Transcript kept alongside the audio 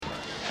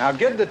Now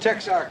get the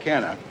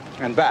Texarkana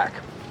and back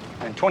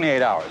in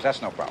 28 hours.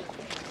 That's no problem.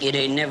 It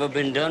ain't never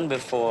been done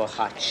before,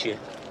 hot shit.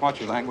 Watch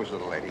your language,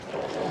 little lady.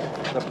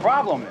 The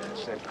problem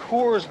is that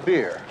Coors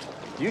beer,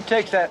 you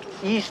take that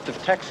east of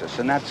Texas,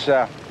 and that's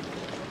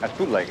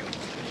bootlegging.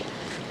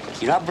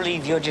 I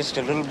believe you're just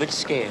a little bit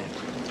scared.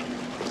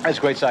 That's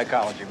great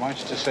psychology. Why don't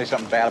you just say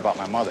something bad about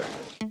my mother?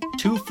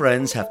 Two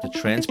friends have to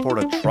transport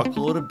a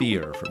truckload of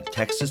beer from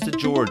Texas to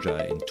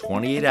Georgia in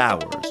 28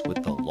 hours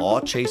with the law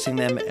chasing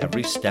them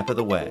every step of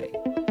the way.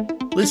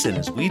 Listen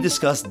as we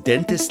discuss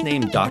dentist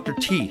named Dr.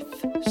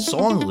 Teeth,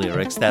 song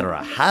lyrics that are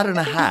a hat in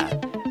a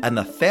hat, and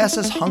the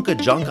fastest hunk of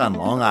junk on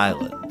Long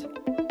Island.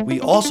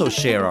 We also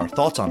share our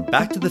thoughts on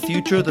Back to the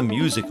Future the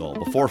musical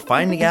before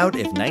finding out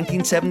if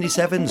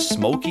 1977's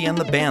Smokey and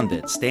the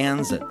Bandit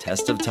stands the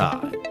test of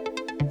time.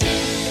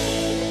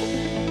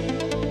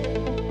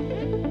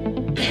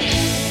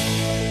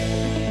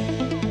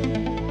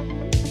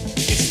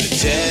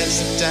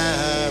 Test of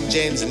time,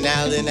 James and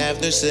Alan have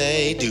their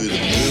say. Do the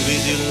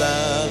movies you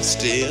love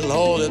still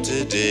hold up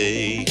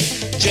today?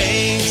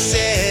 James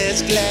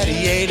says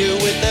gladiator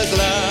with a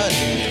glut.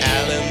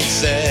 Alan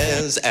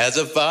says as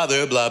a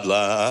father, blah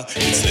blah.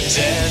 It's the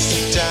test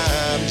of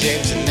time,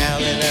 James and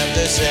Alan have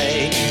their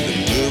say. Do the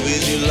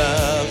movies you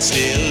love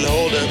still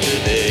hold up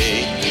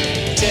today?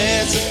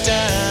 Test of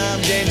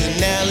time, James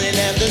and Alan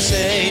have their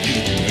say. Do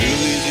the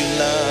movies you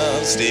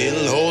love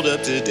still hold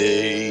up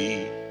today?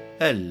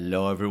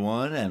 Hello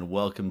everyone, and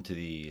welcome to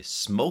the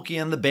Smokey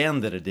and the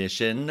Bandit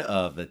edition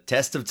of the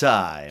Test of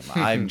Time.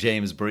 I'm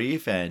James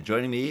Brief, and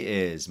joining me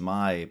is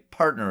my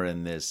partner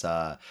in this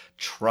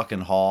truck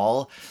and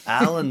haul,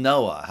 Alan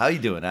Noah. How you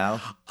doing,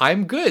 Al?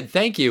 I'm good,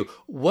 thank you.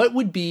 What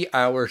would be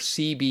our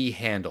CB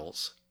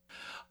handles?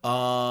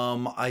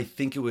 I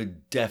think it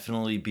would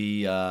definitely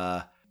be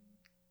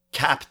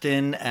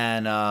Captain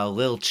and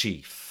Lil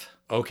Chief.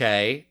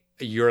 Okay.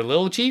 You're a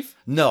little chief?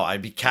 No,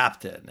 I'd be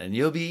captain, and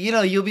you'll be,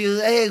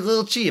 hey,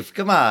 little chief,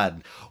 come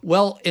on.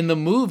 Well, in the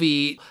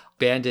movie,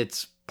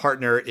 Bandit's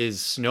partner is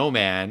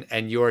Snowman,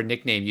 and your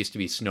nickname used to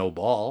be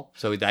Snowball,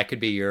 so that could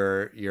be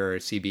your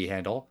CB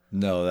handle.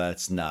 No,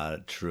 that's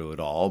not true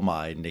at all.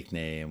 My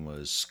nickname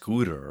was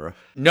Scooter.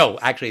 No,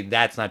 actually,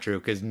 that's not true,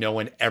 because no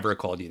one ever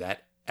called you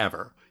that,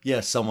 ever.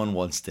 Yes, someone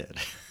once did.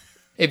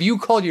 If you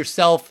called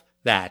yourself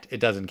that,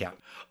 it doesn't count.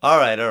 All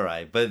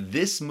right. But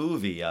this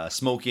movie,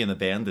 Smokey and the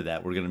Bandit,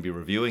 that we're going to be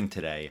reviewing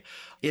today,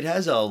 it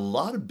has a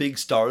lot of big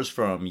stars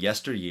from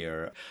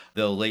yesteryear.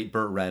 The late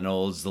Burt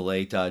Reynolds, the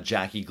late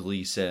Jackie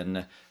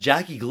Gleason.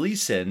 Jackie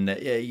Gleason,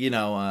 you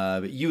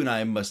and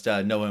I must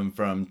know him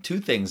from two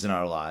things in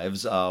our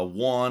lives.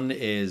 One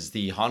is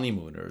The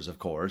Honeymooners, of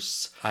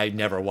course. I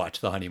never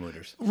watched The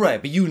Honeymooners.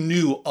 Right, but you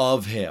knew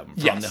of him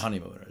from Yes. The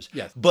Honeymooners.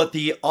 Yes. But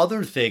the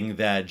other thing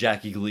that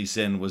Jackie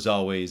Gleason was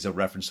always a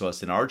reference to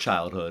us in our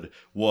childhood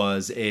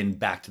was in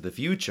Back to the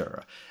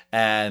Future.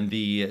 And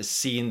the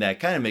scene that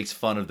kind of makes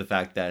fun of the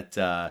fact that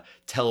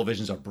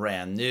televisions are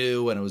brand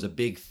new and it was a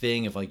big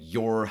thing if like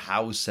your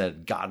house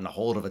had gotten a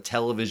hold of a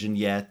television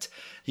yet.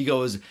 He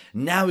goes,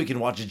 now we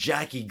can watch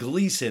Jackie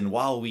Gleason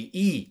while we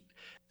eat.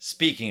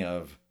 Speaking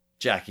of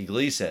Jackie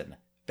Gleason,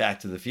 Back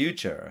to the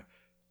Future,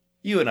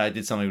 you and I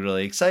did something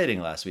really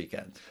exciting last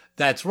weekend.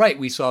 That's right.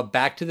 We saw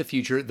Back to the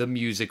Future, the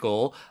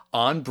musical,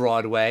 on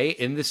Broadway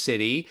in the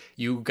city.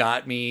 You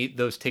got me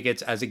those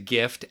tickets as a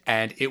gift,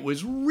 and it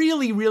was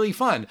really, really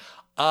fun.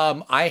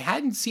 I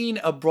hadn't seen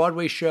a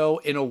Broadway show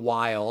in a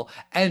while,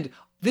 and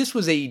this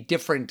was a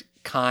different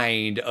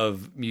kind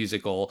of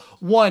musical.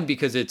 One,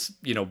 because it's,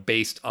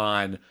 based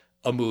on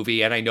a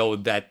movie, and I know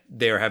that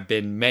there have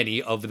been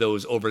many of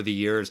those over the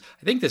years.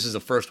 I think this is the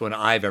first one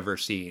I've ever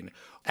seen.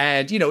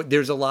 And,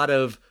 there's a lot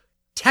of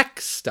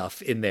tech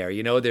stuff in there.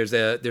 There's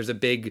a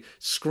big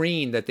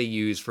screen that they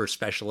use for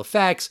special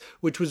effects,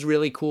 which was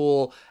really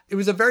cool. It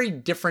was a very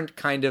different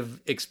kind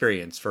of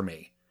experience for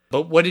me.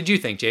 But what did you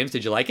think, James?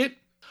 Did you like it?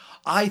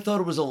 I thought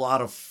it was a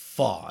lot of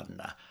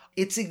fun.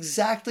 It's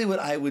exactly what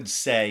I would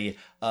say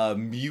a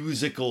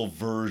musical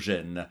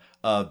version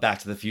of Back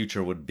to the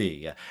Future would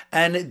be.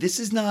 And this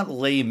is not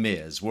Les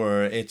Mis,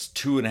 where it's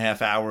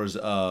 2.5 hours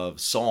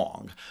of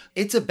song.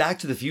 It's a Back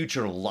to the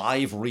Future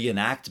live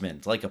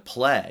reenactment, like a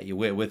play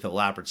with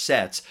elaborate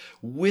sets,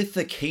 with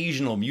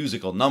occasional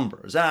musical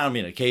numbers. I don't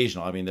mean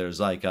occasional, I mean there's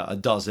like a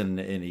dozen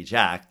in each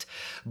act.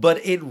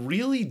 But it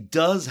really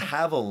does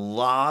have a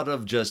lot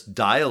of just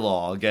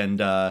dialogue and,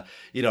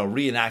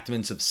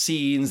 reenactments of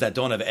scenes that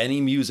don't have any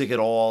music at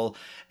all.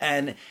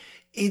 And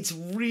it's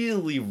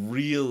really,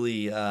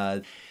 really,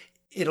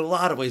 in a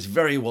lot of ways,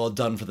 very well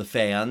done for the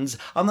fans.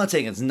 I'm not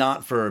saying it's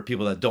not for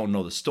people that don't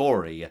know the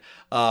story,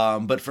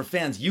 but for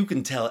fans, you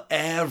can tell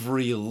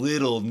every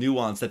little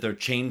nuance that they're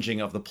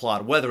changing of the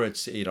plot, whether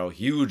it's,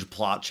 huge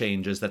plot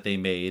changes that they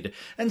made,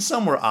 and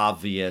some were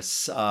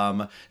obvious.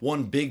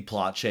 One big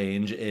plot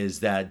change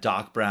is that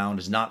Doc Brown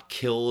is not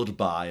killed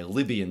by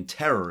Libyan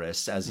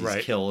terrorists, as he's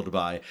killed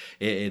by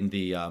in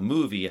the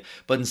movie,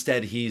 but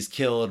instead he's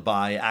killed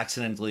by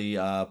accidentally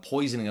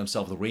poisoning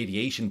himself with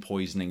radiation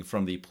poisoning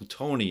from the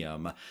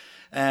plutonium.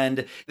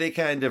 And they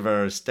kind of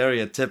are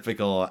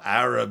stereotypical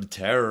Arab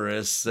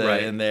terrorists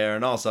in there.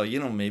 And also,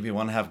 maybe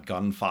want to have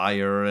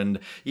gunfire. And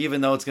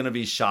even though it's going to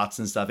be shots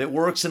and stuff, it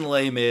works in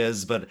Les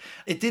Mis, but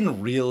it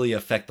didn't really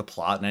affect the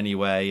plot in any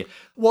way.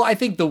 Well, I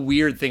think the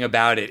weird thing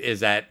about it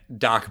is that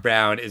Doc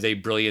Brown is a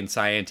brilliant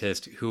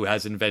scientist who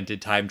has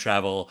invented time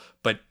travel,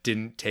 but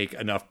didn't take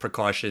enough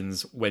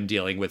precautions when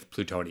dealing with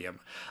plutonium.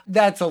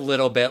 That's a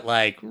little bit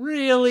like,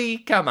 really?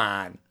 Come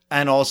on.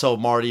 And also,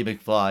 Marty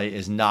McFly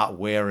is not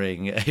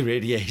wearing a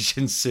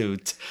radiation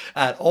suit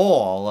at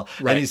all.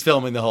 Right. And he's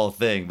filming the whole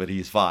thing, but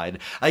he's fine.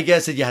 I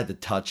guess that you had to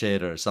touch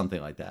it or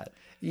something like that.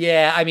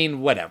 Yeah, I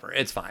mean, whatever.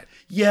 It's fine.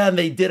 Yeah, and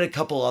they did a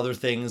couple other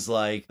things,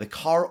 like the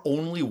car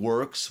only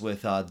works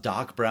with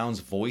Doc Brown's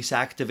voice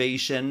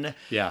activation.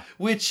 Yeah.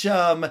 Which,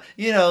 a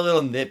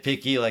little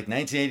nitpicky, like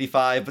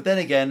 1985. But then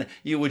again,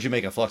 would you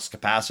make a flux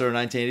capacitor in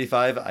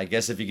 1985? I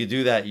guess if you could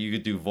do that, you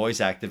could do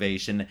voice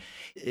activation.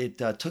 It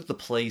took the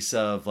place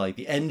of, like,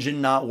 the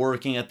engine not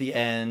working at the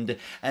end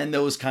and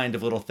those kind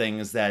of little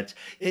things that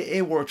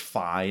it worked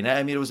fine.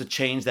 I mean, it was a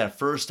change that at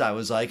first I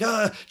was like,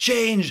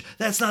 change,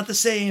 that's not the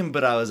same.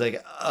 But I was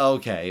like,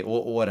 okay,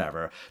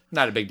 whatever.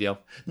 Not a big deal.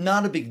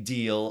 Not a big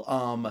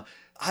deal.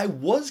 I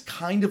was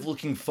kind of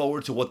looking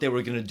forward to what they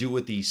were going to do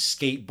with the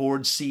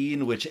skateboard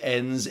scene, which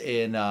ends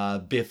in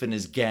Biff and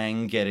his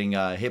gang getting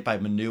hit by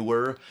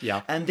manure.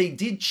 Yeah. And they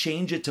did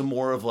change it to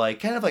more of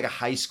kind of like a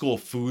high school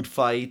food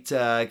fight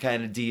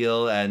kind of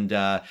deal. And,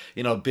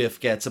 Biff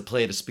gets a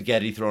plate of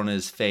spaghetti thrown in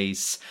his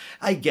face.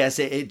 I guess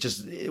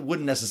it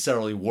wouldn't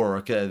necessarily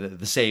work the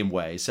same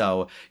way.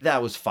 So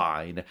that was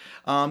fine.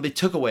 They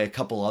took away a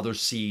couple other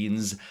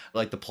scenes,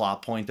 like the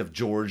plot point of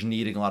George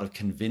needing a lot of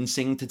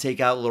convincing to take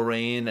out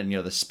Lorraine and,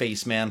 the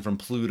spaceman from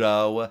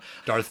Pluto.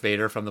 Darth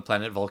Vader from the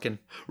planet Vulcan.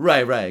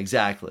 Right,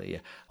 exactly.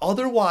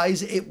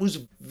 Otherwise, it was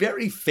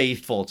very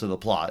faithful to the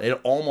plot. It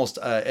almost,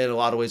 in a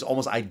lot of ways,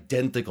 almost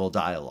identical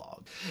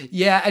dialogue.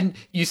 Yeah, and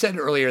you said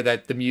earlier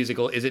that the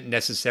musical isn't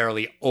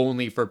necessarily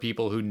only for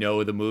people who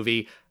know the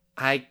movie.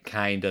 I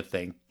kind of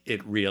think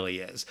it really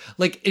is.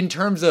 Like, in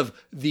terms of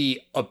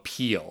the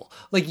appeal.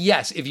 Like,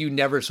 yes, if you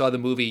never saw the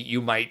movie,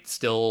 you might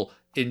still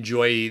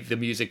enjoy the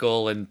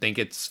musical and think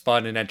it's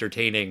fun and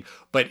entertaining,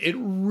 but it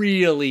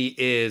really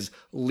is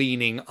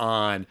leaning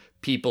on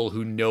people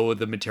who know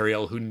the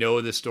material, who know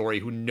the story,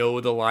 who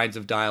know the lines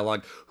of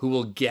dialogue, who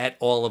will get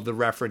all of the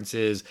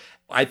references.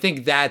 I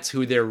think that's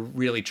who they're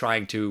really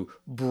trying to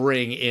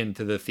bring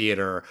into the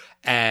theater.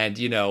 And,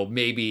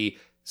 maybe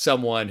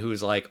someone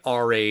who's like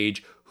our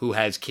age, who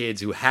has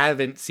kids who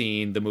haven't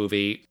seen the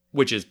movie,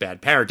 which is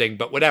bad parenting,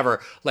 but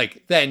whatever,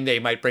 then they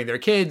might bring their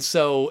kids.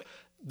 So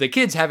the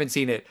kids haven't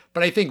seen it,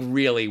 but I think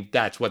really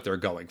that's what they're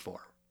going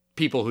for.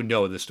 People who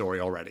know the story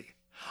already.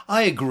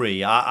 I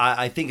agree.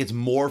 I think it's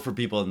more for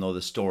people that know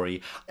the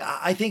story.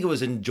 I think it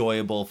was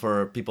enjoyable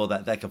for people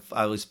that could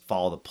at least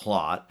follow the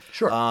plot.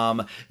 Sure.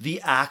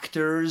 The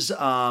actors,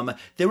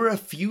 there were a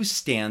few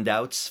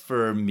standouts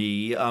for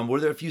me. Were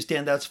there a few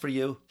standouts for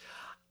you?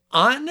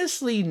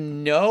 Honestly,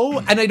 no.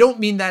 And I don't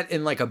mean that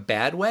in a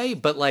bad way,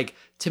 but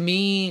to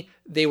me,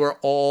 they were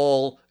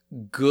all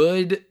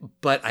good,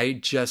 but I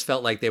just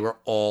felt like they were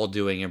all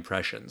doing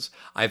impressions.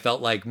 I felt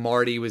like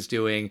Marty was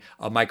doing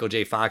a Michael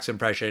J. Fox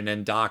impression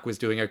and Doc was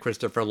doing a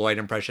Christopher Lloyd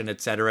impression,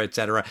 et cetera, et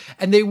cetera.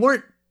 And they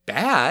weren't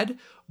bad,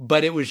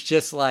 but it was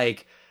just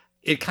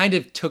it kind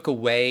of took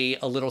away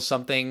a little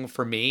something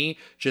for me,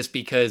 just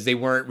because they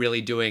weren't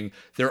really doing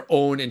their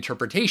own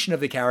interpretation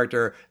of the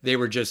character. They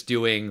were just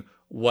doing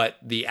what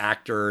the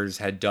actors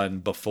had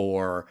done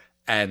before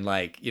and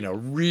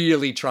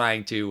really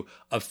trying to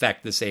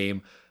affect the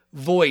same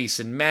voice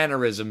and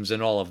mannerisms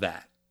and all of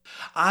that.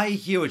 I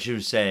hear what you're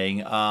saying.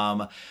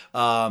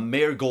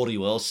 Mayor Goldie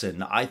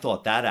Wilson, I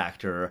thought that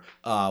actor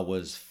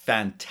was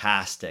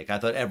fantastic. I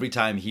thought every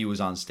time he was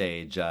on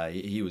stage,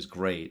 he was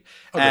great.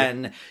 Okay.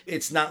 And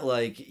it's not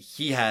like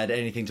he had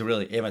anything to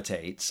really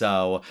imitate.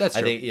 So that's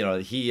true. I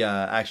think, he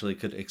actually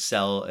could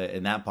excel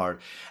in that part.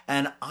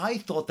 And I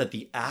thought that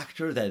the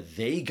actor that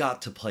they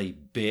got to play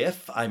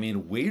Biff, I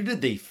mean, where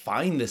did they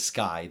find this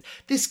guy?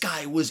 This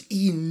guy was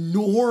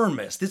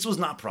enormous. This was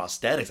not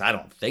prosthetics. I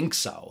don't think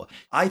so.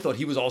 I thought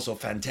he was also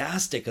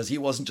fantastic because he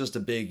wasn't just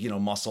a big,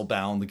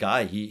 muscle-bound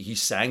guy. He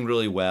sang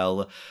really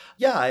well.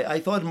 Yeah, I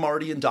thought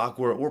Marty and Doc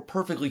were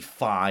perfectly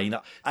fine.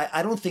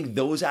 I don't think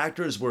those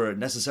actors were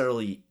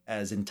necessarily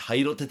as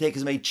entitled to take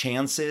as many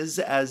chances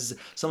as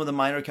some of the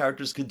minor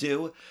characters could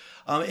do.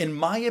 In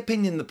my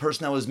opinion, the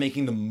person that was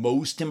making the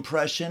most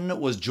impression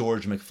was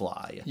George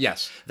McFly.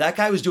 Yes. That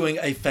guy was doing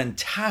a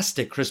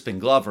fantastic Crispin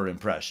Glover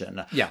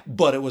impression. Yeah.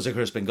 But it was a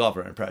Crispin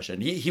Glover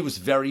impression. He was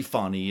very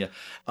funny.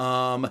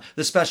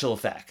 The special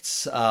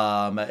effects.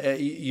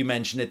 You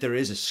mentioned it. There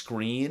is a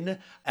screen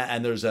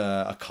and there's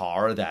a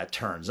car that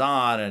turns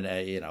on and,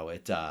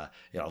 it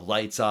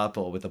lights up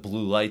with the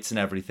blue lights and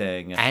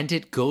everything. And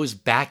it goes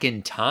back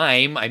in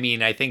time. I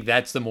mean, I think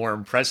that's the more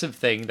impressive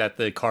thing that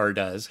the car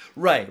does.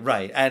 Right.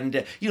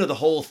 And, the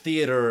whole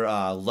theater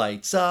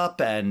lights up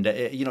and,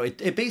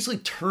 it basically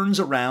turns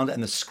around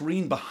and the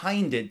screen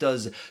behind it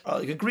does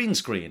like a green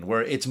screen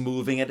where it's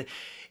moving.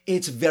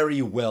 it's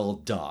very well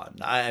done.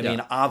 I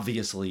mean,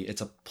 obviously,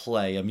 it's a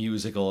play, a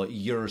musical.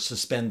 You're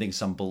suspending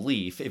some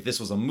belief. If this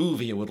was a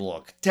movie, it would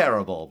look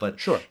terrible. But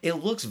Sure.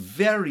 it looks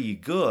very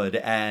good.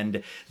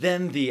 And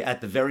then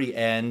at the very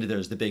end,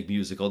 there's the big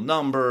musical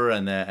number,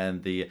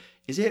 and the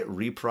is it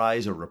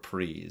reprise or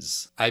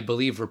reprise? I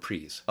believe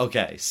reprise.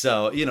 Okay,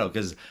 so,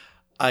 because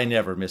I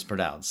never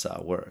mispronounce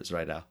words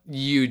right now.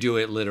 You do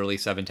it literally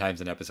 7 times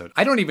an episode.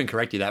 I don't even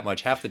correct you that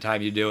much. Half the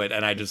time you do it,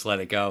 and I just let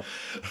it go.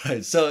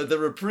 Right, so the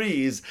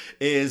reprise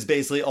is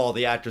basically all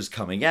the actors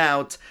coming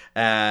out,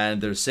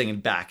 and they're singing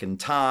Back in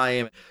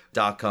Time.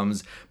 Doc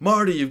comes,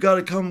 Marty, you've got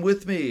to come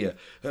with me.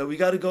 We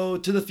got to go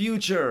to the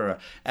future.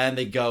 And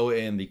they go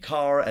in the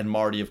car, and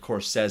Marty, of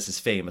course, says his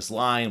famous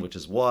line, which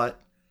is what?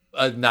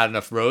 Not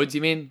enough roads,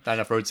 you mean? Not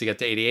enough roads to get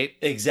to 88?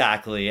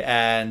 Exactly.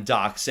 And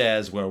Doc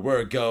says, where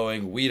we're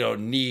going, we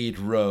don't need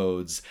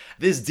roads.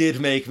 This did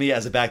make me,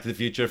 as a Back to the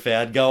Future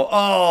fan, go,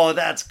 oh,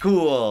 that's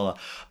cool.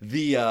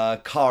 The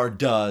car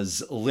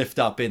does lift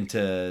up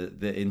into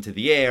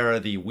the air.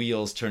 The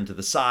wheels turn to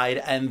the side,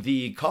 and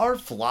the car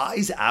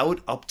flies out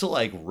up to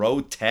like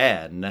row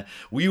 10.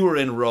 We were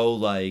in row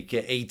like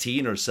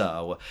 18 or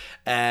so,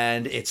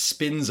 and it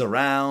spins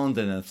around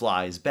and then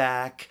flies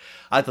back.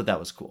 I thought that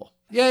was cool.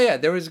 Yeah,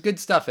 there was good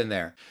stuff in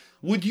there.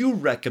 Would you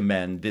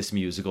recommend this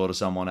musical to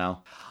someone,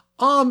 Al?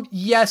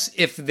 Yes,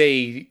 if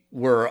they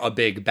were a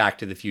big Back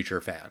to the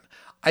Future fan.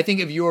 I think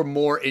if you're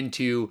more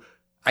into,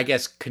 I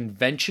guess,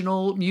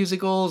 conventional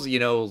musicals,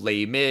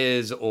 Les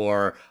Mis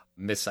or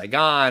Miss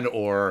Saigon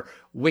or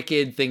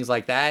Wicked, things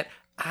like that,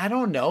 I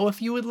don't know if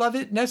you would love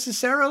it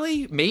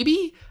necessarily.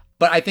 Maybe.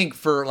 But I think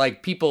for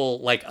like people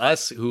like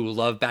us who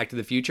love Back to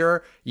the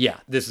Future,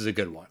 yeah, this is a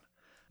good one.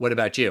 What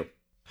about you?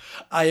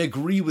 I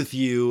agree with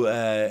you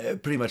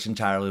pretty much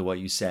entirely what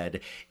you said.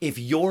 If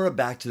you're a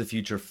Back to the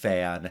Future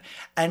fan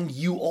and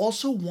you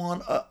also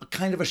want a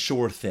kind of a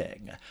sure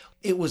thing,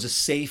 it was a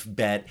safe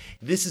bet.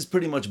 This is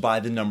pretty much by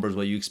the numbers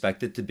what you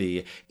expect it to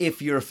be.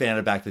 If you're a fan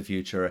of Back to the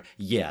Future,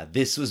 yeah,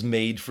 this was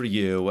made for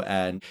you.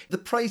 And the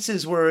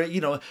prices were,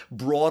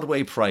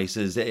 Broadway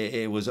prices.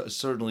 It was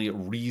certainly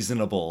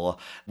reasonable.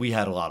 We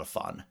had a lot of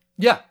fun.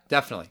 Yeah,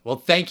 definitely. Well,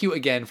 thank you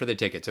again for the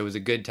tickets. It was a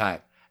good time.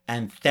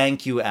 And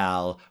thank you,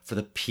 Al, for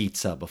the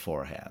pizza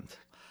beforehand.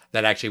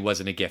 That actually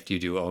wasn't a gift. You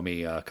do owe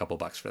me a couple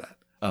bucks for that.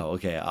 Oh,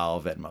 okay.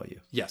 I'll Venmo you.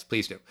 Yes,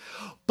 please do.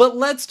 But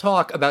let's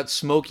talk about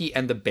Smokey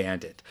and the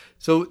Bandit.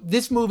 So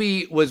this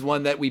movie was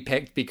one that we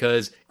picked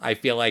because I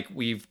feel like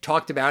we've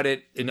talked about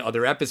it in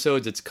other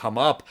episodes. It's come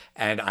up,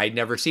 and I'd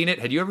never seen it.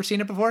 Had you ever seen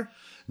it before?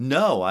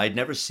 No, I'd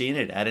never seen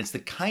it. And it's the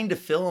kind of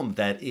film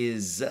that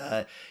is,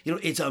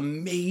 it's a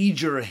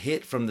major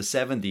hit from the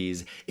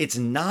 70s. It's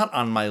not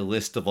on my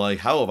list of like,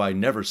 how have I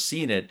never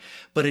seen it?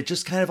 But it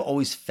just kind of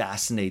always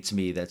fascinates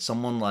me that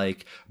someone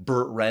like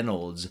Burt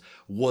Reynolds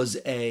was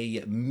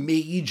a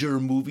major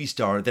movie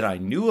star that I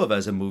knew of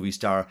as a movie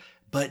star,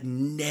 but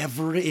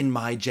never in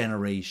my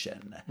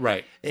generation.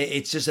 Right.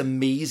 It's just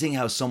amazing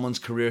how someone's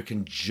career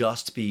can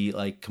just be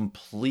like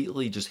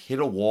completely just hit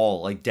a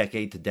wall like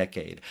decade to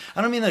decade.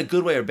 I don't mean in a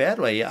good way or bad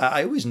way.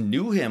 I always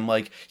knew him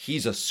like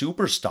he's a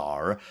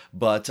superstar,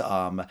 but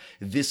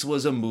this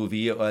was a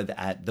movie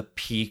at the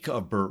peak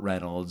of Burt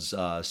Reynolds'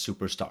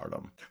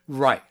 superstardom.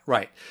 Right.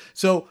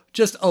 So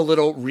just a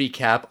little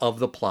recap of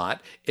the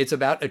plot. It's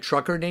about a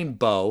trucker named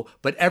Bo,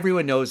 but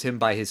everyone knows him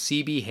by his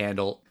CB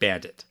handle,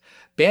 Bandit.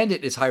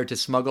 Bandit is hired to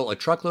smuggle a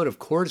truckload of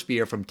Coors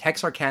beer from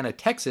Texarkana,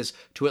 Texas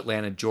to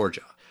Atlanta,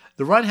 Georgia.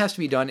 The run has to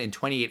be done in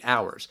 28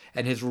 hours,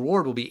 and his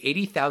reward will be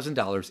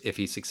 $80,000 if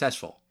he's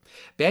successful.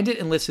 Bandit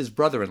enlists his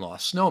brother-in-law,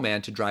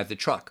 Snowman, to drive the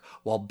truck,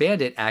 while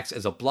Bandit acts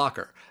as a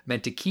blocker,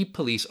 meant to keep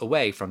police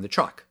away from the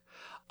truck.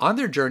 On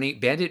their journey,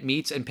 Bandit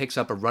meets and picks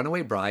up a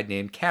runaway bride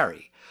named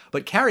Carrie.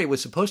 But Carrie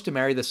was supposed to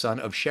marry the son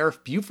of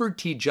Sheriff Buford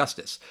T.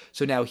 Justice,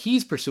 so now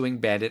he's pursuing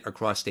Bandit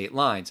across state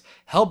lines,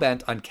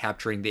 hell-bent on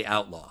capturing the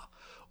outlaw.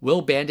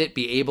 Will Bandit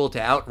be able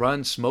to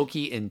outrun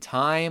Smokey in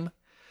time?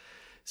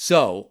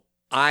 So,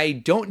 I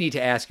don't need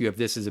to ask you if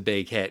this is a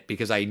big hit,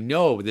 because I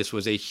know this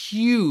was a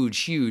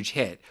huge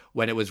hit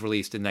when it was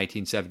released in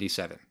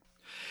 1977.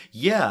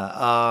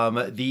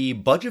 Yeah, the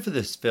budget for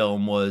this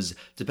film was,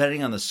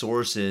 depending on the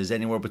sources,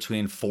 anywhere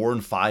between $4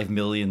 and $5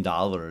 million.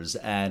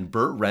 And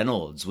Burt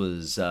Reynolds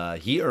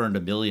he earned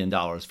 $1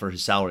 million for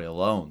his salary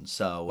alone.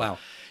 So wow.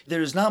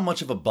 There's not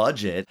much of a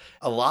budget.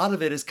 A lot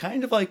of it is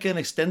kind of like an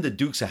extended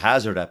Dukes of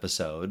Hazzard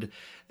episode.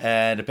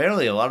 And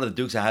apparently a lot of the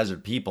Dukes of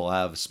Hazzard people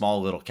have small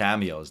little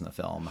cameos in the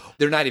film.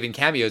 They're not even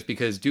cameos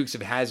because Dukes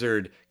of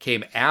Hazzard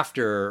came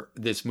after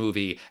this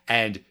movie,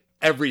 and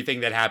everything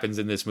that happens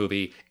in this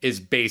movie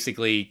is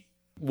basically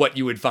what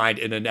you would find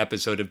in an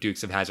episode of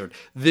Dukes of Hazzard.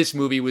 This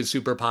movie was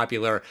super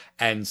popular,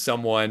 and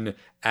someone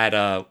at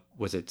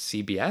was it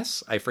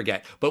CBS? I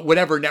forget. But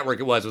whatever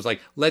network it was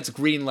like, let's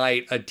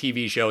greenlight a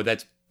TV show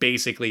that's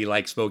basically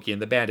like Smokey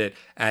and the Bandit,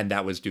 and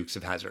that was Dukes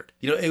of Hazzard.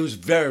 It was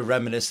very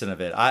reminiscent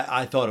of it.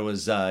 I thought it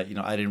was, I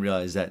didn't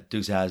realize that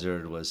Dukes of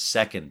Hazzard was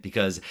second,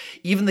 because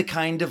even the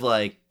kind of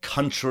like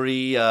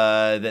country,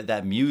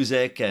 that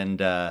music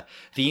and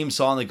theme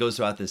song that goes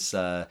throughout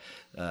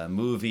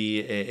movie.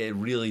 It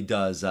really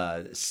does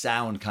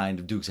sound kind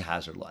of Dukes of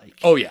Hazzard-like.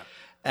 Oh, yeah.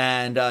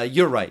 And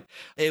you're right.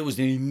 It was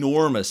an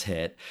enormous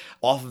hit.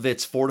 Off of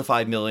its $4 to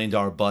 $5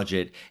 million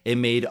budget, it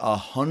made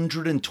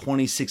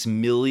 $126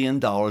 million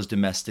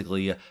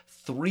domestically,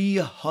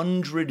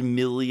 $300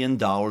 million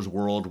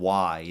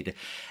worldwide.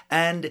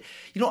 And,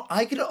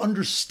 I could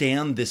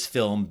understand this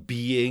film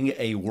being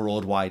a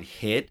worldwide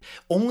hit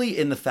only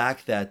in the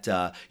fact that,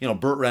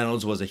 Burt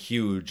Reynolds was a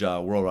huge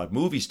worldwide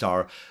movie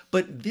star.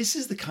 But this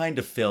is the kind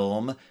of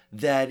film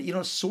that,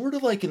 sort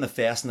of like in the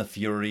Fast and the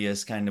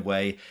Furious kind of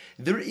way,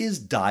 there is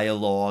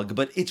dialogue,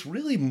 but it's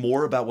really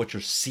more about what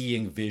you're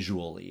seeing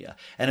visually.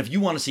 And if you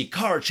want to see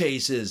car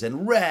chases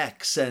and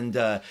wrecks and,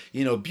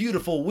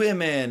 beautiful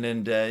women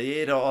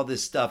and, all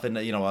this stuff and,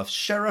 a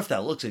sheriff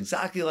that looks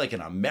exactly like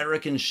an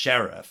American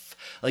sheriff,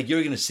 like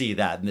you're going to see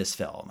that in this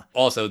film.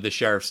 Also, the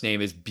sheriff's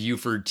name is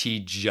Buford T.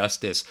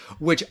 Justice,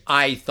 which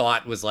I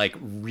thought was like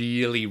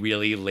really,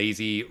 really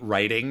lazy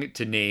writing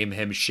to name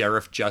him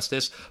Sheriff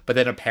Justice. But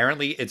then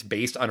apparently it's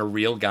based on a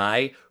real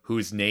guy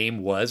whose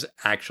name was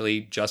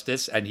actually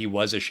Justice and he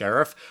was a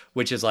sheriff,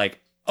 which is like,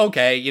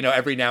 okay,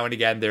 every now and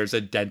again there's a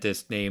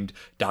dentist named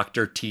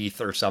Dr. Teeth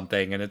or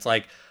something. And it's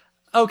like,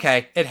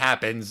 okay, it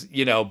happens,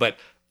 but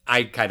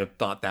I kind of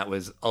thought that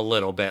was a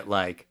little bit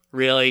like,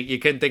 really? You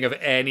couldn't think of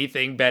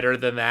anything better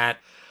than that?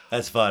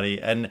 That's funny.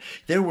 And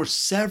there were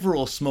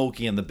several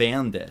Smokey and the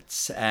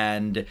Bandits.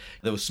 And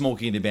there was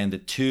Smokey and the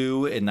Bandit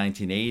 2 in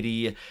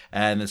 1980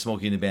 and then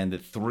Smokey and the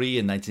Bandit 3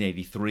 in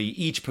 1983,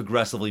 each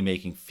progressively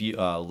making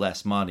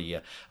less money.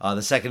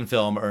 The second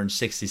film earned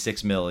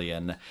 $66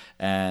 million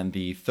and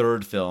the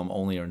third film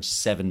only earned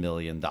 $7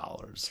 million.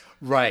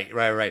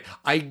 Right.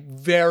 I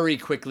very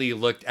quickly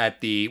looked at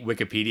the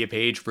Wikipedia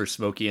page for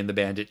Smokey and the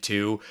Bandit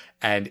 2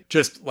 and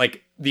just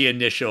like the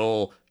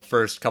initial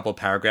first couple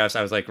paragraphs,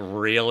 I was like,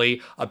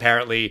 really?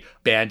 Apparently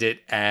Bandit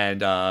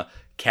and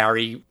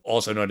Carrie,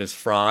 also known as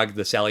Frog,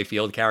 the Sally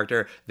Field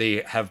character,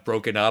 they have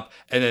broken up,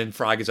 and then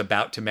Frog is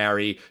about to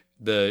marry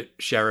the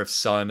sheriff's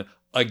son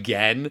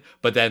again,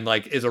 but then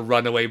like is a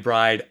runaway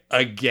bride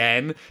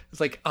again.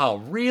 It's like, oh,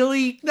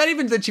 really? Not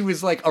even that she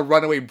was like a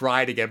runaway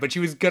bride again, but she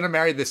was gonna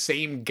marry the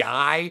same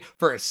guy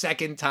for a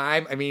second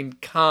time. I mean,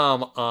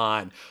 come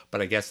on.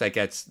 But I guess that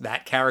gets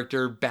that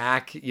character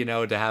back,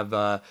 to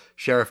have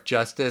Sheriff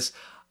Justice.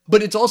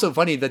 But it's also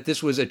funny that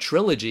this was a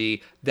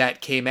trilogy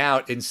that came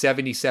out in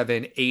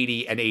 77,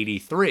 80, and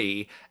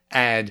 83.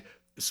 And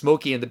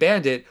Smokey and the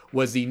Bandit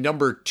was the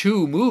number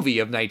 2 movie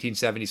of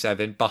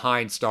 1977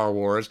 behind Star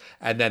Wars.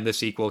 And then the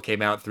sequel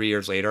came out 3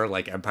 years later,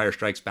 like Empire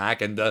Strikes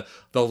Back. And the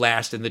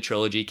last in the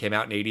trilogy came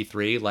out in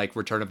 83, like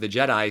Return of the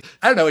Jedi.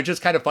 I don't know. It's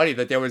just kind of funny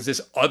that there was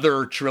this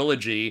other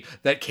trilogy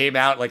that came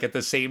out like at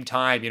the same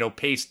time,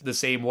 paced the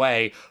same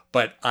way.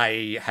 But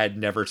I had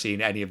never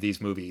seen any of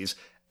these movies,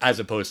 as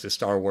opposed to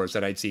Star Wars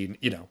that I'd seen,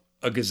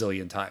 a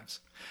gazillion times.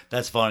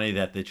 That's funny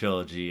that the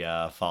trilogy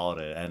followed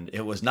it, and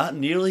it was not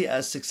nearly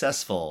as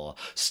successful,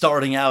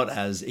 starting out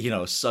as,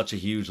 such a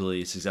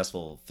hugely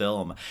successful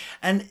film.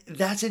 And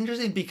that's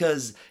interesting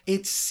because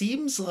it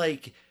seems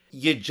like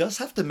you just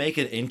have to make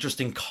an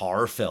interesting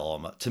car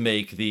film to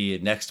make the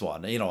next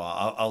one,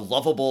 a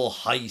lovable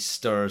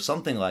heist or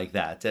something like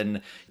that.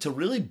 And to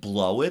really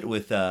blow it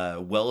with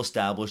a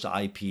well-established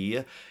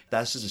IP,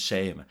 that's just a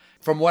shame.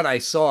 From what I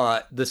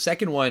saw, the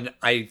second one,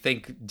 I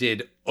think,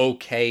 did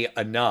okay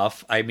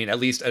enough. I mean, at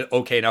least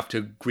okay enough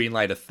to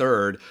greenlight a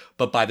third.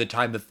 But by the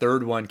time the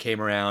third one came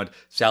around,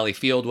 Sally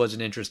Field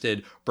wasn't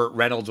interested. Burt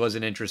Reynolds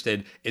wasn't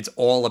interested. It's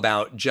all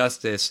about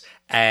justice.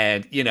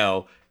 And,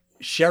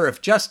 Sheriff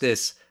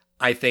Justice,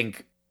 I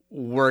think,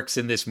 works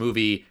in this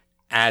movie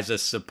as a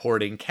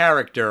supporting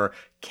character.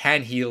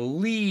 Can he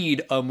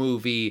lead a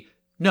movie?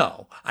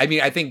 No. I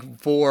mean, I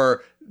think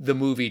for the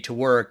movie to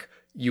work,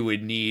 you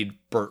would need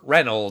Burt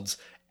Reynolds.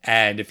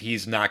 And if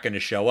he's not going to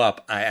show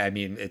up, I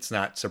mean, it's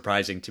not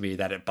surprising to me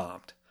that it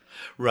bombed.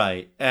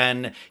 Right.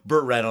 And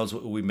Burt Reynolds,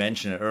 we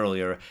mentioned it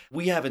earlier,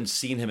 we haven't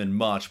seen him in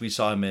much. We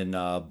saw him in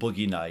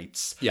Boogie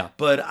Nights. Yeah.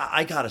 But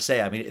I got to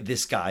say, I mean,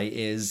 this guy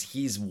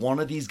he's one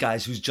of these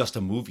guys who's just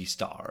a movie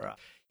star.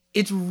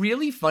 It's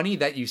really funny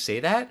that you say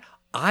that.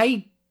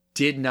 I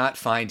did not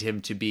find him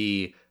to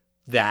be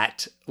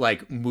that,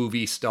 like,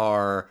 movie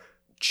star,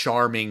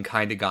 charming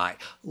kind of guy.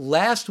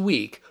 Last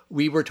week,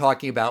 we were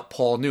talking about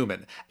Paul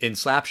Newman in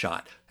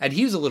Slapshot, and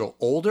he was a little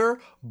older,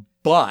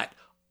 but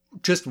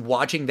just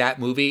watching that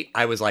movie,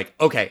 I was like,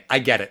 okay, I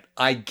get it.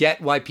 I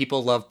get why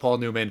people love Paul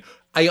Newman.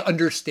 I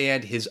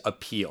understand his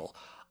appeal.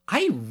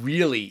 I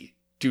really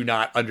do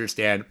not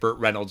understand Burt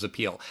Reynolds'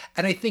 appeal.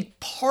 And I think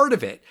part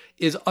of it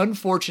is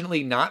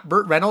unfortunately not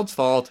Burt Reynolds'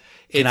 fault.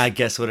 Can I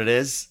guess what it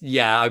is?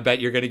 Yeah, I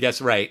bet you're going to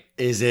guess right.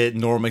 Is it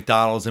Norm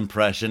Macdonald's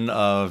impression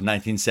of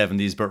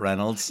 1970s Burt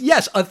Reynolds?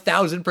 Yes,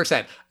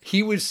 1,000%.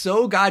 He was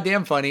so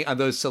goddamn funny on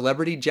those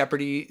Celebrity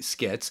Jeopardy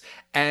skits.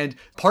 And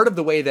part of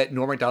the way that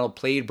Norm Macdonald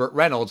played Burt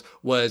Reynolds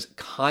was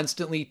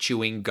constantly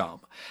chewing gum.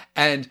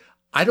 And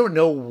I don't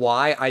know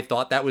why I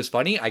thought that was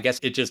funny. I guess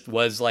it just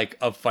was like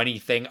a funny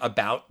thing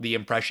about the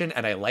impression,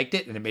 and I liked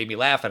it, and it made me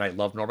laugh, and I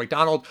love Norm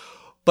Macdonald.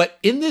 But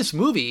in this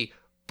movie,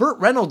 Burt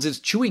Reynolds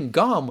is chewing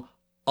gum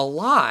a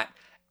lot.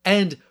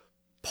 And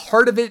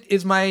part of it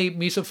is my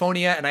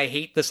misophonia, and I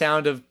hate the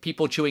sound of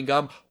people chewing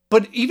gum.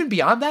 But even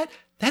beyond that,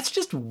 that's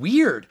just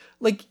weird.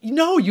 Like,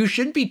 no, you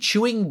shouldn't be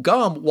chewing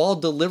gum while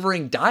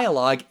delivering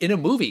dialogue in a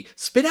movie.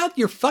 Spit out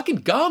your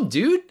fucking gum,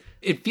 dude.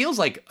 It feels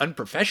like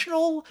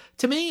unprofessional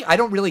to me. I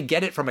don't really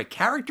get it from a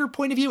character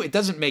point of view. It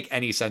doesn't make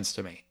any sense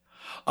to me.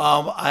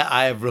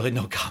 I have really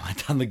no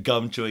comment on the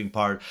gum chewing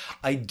part.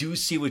 I do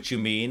see what you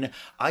mean.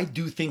 I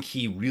do think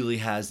he really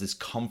has this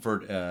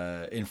comfort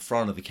in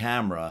front of the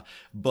camera,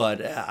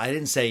 but I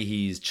didn't say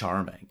he's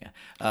charming.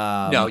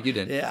 No, you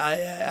didn't.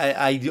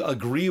 I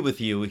agree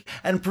with you.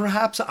 And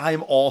perhaps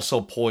I'm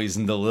also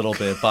poisoned a little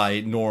bit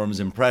by Norm's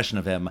impression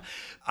of him.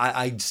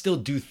 I still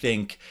do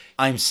think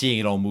I'm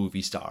seeing an old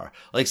movie star.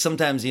 Like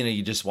sometimes,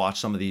 you just watch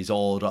some of these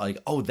old, like,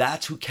 oh,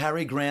 that's who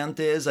Cary Grant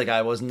is? Like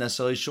I wasn't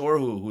necessarily sure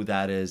who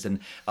that is. And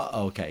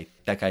okay,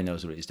 that guy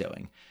knows what he's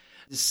doing.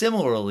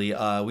 Similarly,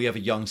 we have a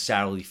young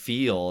Sally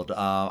Field.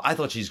 I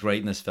thought she's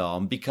great in this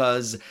film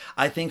because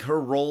I think her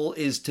role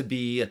is to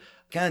be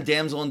kind of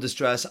damsel in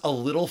distress, a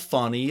little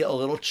funny, a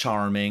little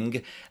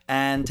charming,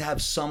 and to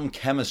have some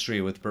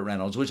chemistry with Burt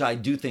Reynolds, which I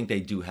do think they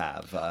do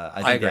have.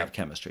 I think they have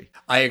chemistry.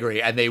 I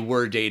agree. And they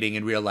were dating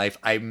in real life.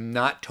 I'm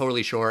not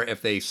totally sure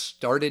if they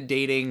started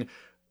dating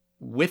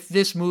with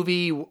this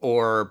movie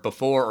or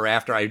before or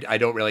after. I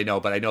don't really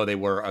know, but I know they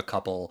were a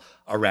couple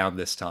around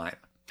this time.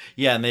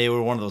 Yeah, and they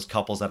were one of those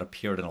couples that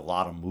appeared in a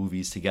lot of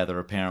movies together,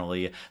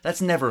 apparently.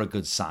 That's never a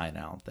good sign,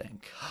 I don't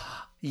think.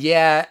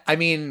 Yeah, I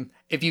mean,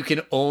 if you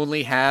can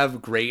only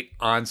have great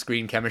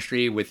on-screen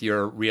chemistry with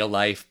your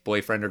real-life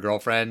boyfriend or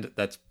girlfriend,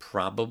 that's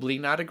probably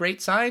not a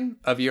great sign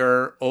of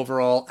your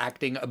overall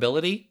acting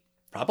ability.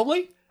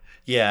 Probably.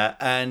 Yeah,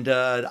 and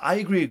I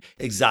agree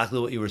exactly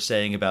what you were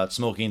saying about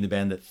Smokey and the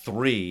Bandit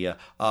 3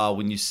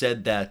 when you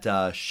said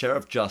that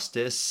Sheriff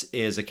Justice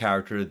is a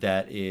character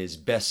that is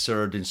best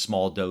served in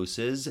small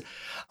doses.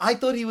 I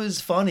thought he was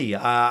funny.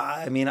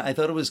 I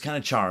thought it was kind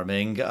of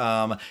charming.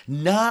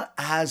 Not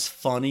as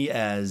funny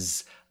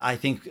as I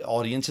think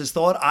audiences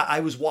thought. I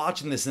was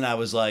watching this and I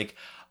was like,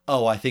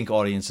 oh, I think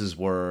audiences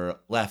were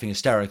laughing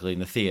hysterically in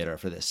the theater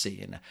for this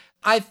scene.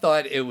 I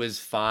thought it was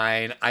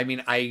fine. I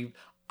mean, I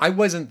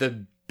wasn't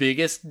the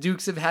biggest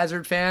Dukes of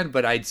Hazzard fan,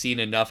 but I'd seen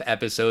enough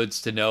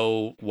episodes to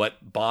know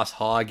what Boss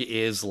Hogg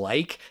is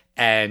like,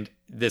 and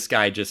this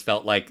guy just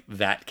felt like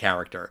that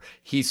character.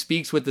 He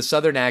speaks with the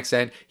Southern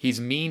accent,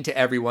 he's mean to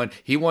everyone,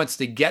 he wants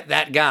to get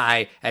that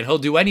guy, and he'll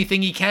do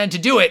anything he can to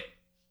do it.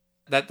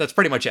 That's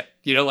pretty much it.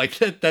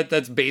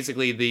 That's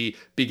basically the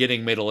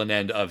beginning, middle, and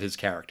end of his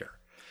character.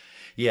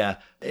 Yeah,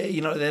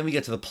 then we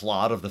get to the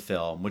plot of the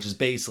film, which is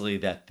basically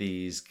that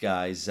these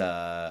guys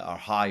are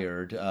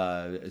hired,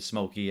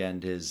 Smokey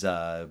and his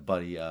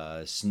buddy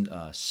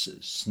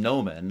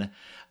Snowman.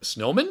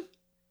 Snowman?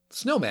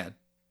 Snowman.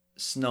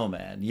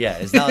 Snowman. Yeah,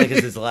 it's not like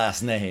it's his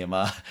last name.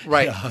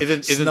 Right.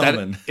 Isn't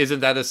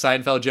that a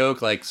Seinfeld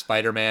joke? Like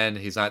Spider-Man,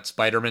 he's not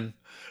Spider-Man?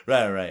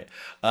 Right.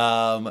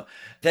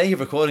 Thank you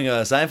for quoting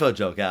a Seinfeld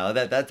joke, Al.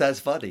 That's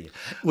funny.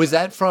 Was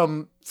that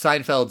from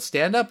Seinfeld's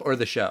stand-up or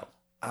the show?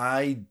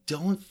 I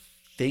don't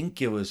think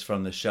it was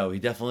from the show. He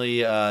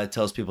definitely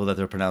tells people that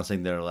they're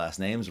pronouncing their last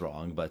names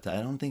wrong, but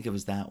I don't think it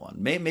was that one.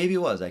 Maybe it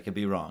was. I could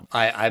be wrong.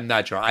 I'm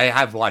not sure. I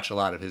have watched a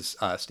lot of his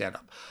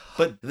stand-up.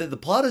 But the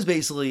plot is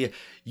basically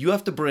you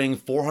have to bring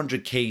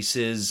 400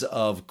 cases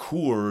of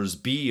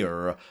Coors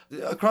beer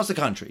across the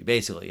country,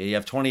 basically. You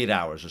have 28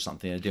 hours or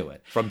something to do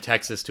it. From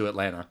Texas to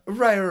Atlanta.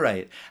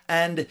 Right.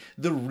 And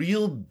the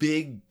real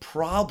big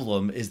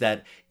problem is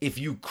that if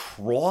you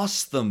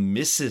cross the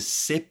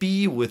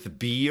Mississippi with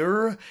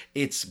beer,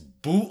 it's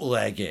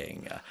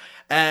bootlegging.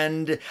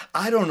 And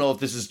I don't know if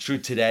this is true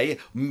today.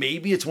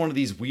 Maybe it's one of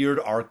these weird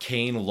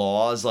arcane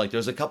laws. Like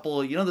there's a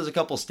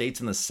couple states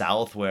in the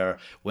South where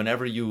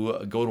whenever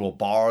you go to a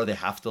bar, they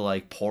have to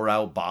like pour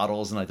out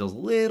bottles in like those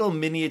little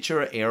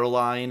miniature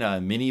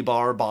airline mini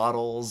bar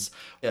bottles.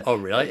 Oh,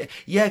 really?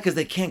 Yeah, because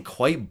they can't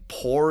quite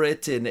pour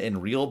it in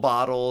real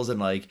bottles.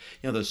 And like,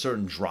 there's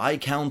certain dry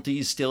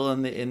counties still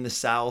in the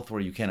South where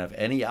you can't have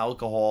any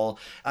alcohol.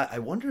 I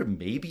wonder if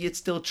maybe it's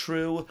still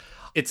true.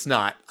 It's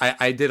not.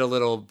 I did a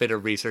little bit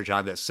of research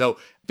on this. So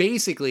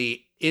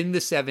basically, in the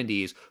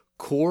 70s,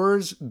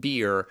 Coors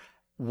beer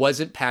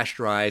wasn't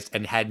pasteurized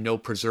and had no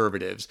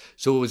preservatives.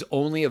 So it was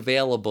only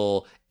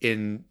available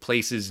in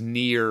places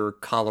near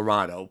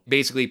Colorado,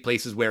 basically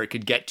places where it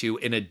could get to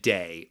in a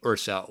day or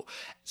so.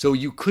 So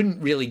you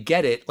couldn't really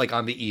get it like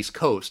on the East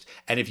Coast.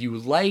 And if you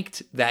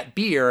liked that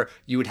beer,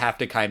 you would have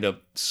to kind of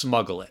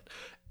smuggle it.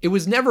 It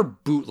was never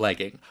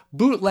bootlegging.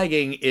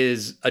 Bootlegging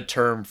is a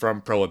term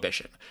from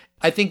Prohibition.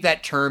 I think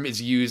that term is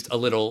used a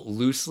little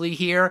loosely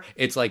here.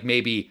 It's like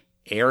maybe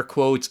air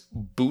quotes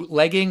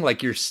bootlegging,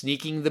 like you're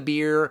sneaking the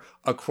beer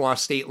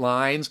across state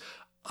lines.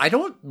 I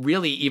don't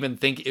really even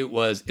think it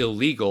was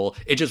illegal.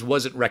 It just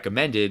wasn't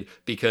recommended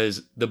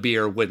because the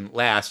beer wouldn't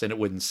last and it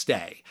wouldn't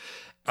stay.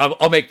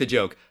 I'll make the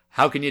joke.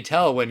 How can you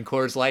tell when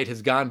Coors Light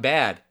has gone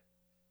bad?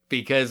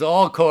 Because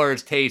all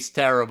Coors taste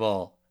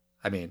terrible.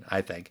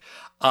 I think.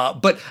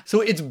 But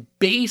so it's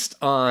based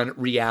on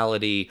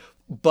reality,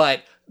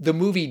 but the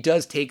movie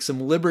does take some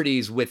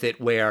liberties with it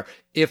where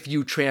if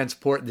you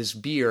transport this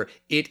beer,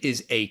 it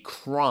is a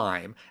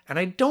crime. And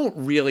I don't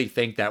really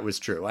think that was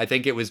true. I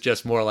think it was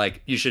just more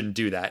like, you shouldn't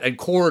do that. And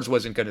Coors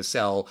wasn't going to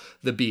sell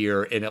the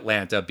beer in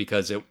Atlanta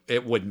because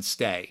it wouldn't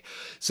stay.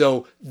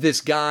 So this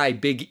guy,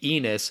 Big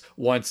Enos,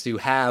 wants to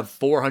have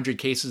 400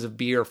 cases of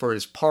beer for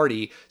his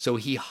party. So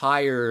he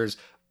hires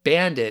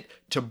Bandit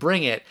to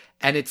bring it.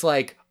 And it's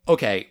like,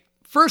 okay,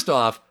 first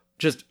off,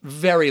 just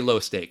very low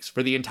stakes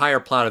for the entire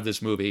plot of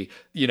this movie.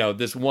 You know,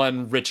 this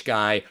one rich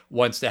guy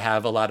wants to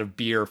have a lot of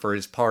beer for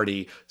his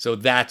party, so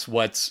that's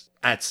what's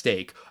at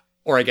stake.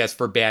 Or I guess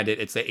for Bandit,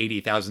 it's the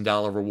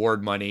 $80,000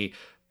 reward money,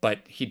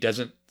 but he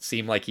doesn't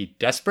seem like he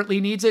desperately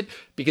needs it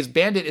because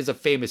Bandit is a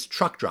famous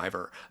truck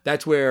driver.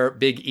 That's where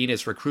Big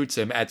Enos recruits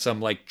him at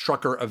some like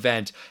trucker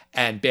event,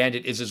 and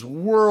Bandit is this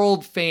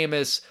world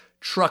famous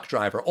truck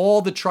driver.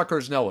 All the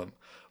truckers know him.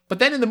 But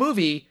then in the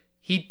movie,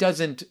 he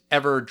doesn't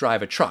ever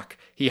drive a truck.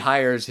 He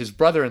hires his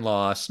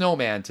brother-in-law,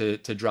 Snowman, to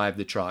drive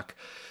the truck.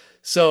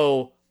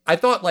 So I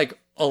thought like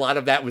a lot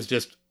of that was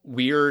just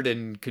weird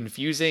and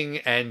confusing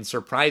and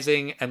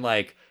surprising and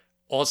like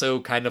also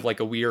kind of like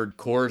a weird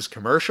Coors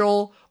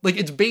commercial. Like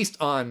it's based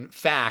on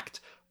fact,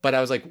 but I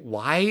was like,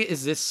 why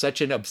is this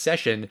such an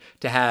obsession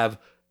to have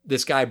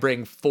this guy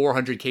bring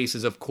 400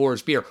 cases of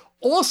Coors beer?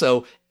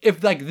 Also,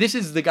 if like this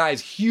is the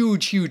guy's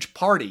huge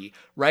party,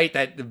 right?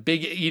 That the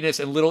Big Enos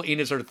and Little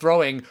Enos are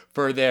throwing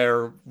for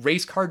their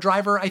race car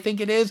driver, I think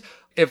it is.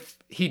 If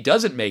he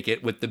doesn't make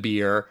it with the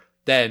beer,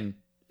 then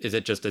is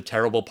it just a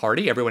terrible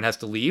party? Everyone has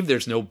to leave.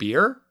 There's no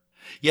beer.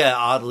 Yeah,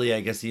 oddly, I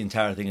guess the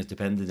entire thing is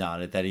dependent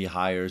on it, that he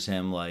hires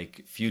him like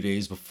a few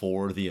days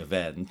before the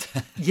event.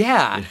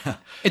 Yeah.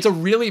 It's a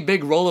really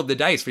big roll of the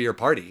dice for your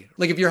party.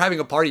 Like if you're having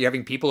a party, you're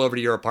having people over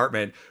to your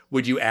apartment,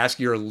 would you ask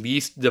your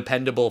least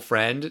dependable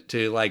friend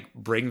to like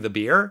bring the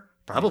beer?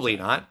 Probably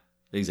not.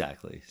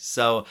 Exactly.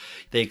 So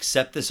they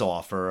accept this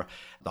offer.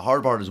 The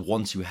hard part is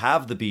once you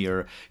have the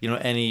beer, you know,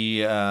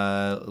 any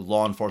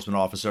law enforcement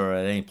officer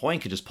at any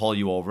point could just pull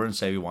you over and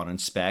say, we want to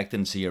inspect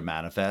and see your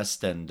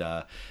manifest. And,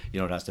 you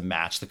know, it has to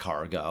match the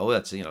cargo.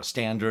 That's, you know,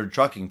 standard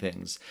trucking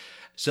things.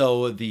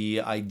 So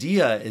the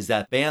idea is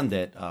that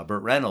Bandit,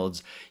 Burt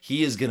Reynolds,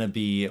 he is going to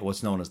be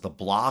what's known as the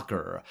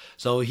blocker.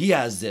 So he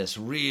has this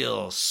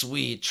real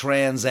sweet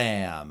Trans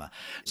Am.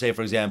 Say,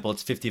 for example,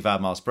 it's 55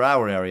 miles per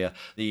hour area.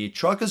 The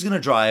truck is going to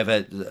drive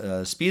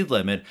at speed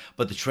limit,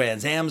 but the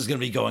Trans Am is going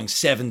to be going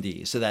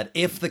 70. So that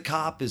if the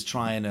cop is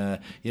trying to,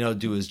 you know,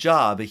 do his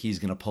job, he's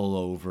going to pull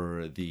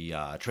over the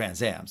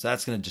Trans Am. So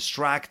that's going to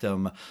distract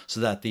him so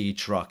that the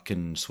truck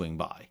can swing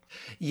by.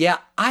 Yeah,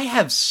 I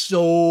have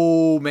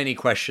so many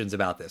questions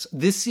about this.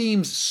 This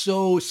seems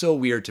so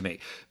weird to me.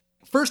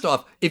 First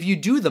off, if you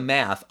do the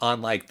math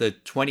on like the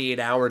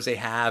 28 hours they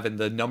have and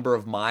the number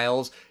of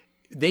miles,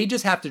 they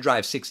just have to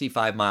drive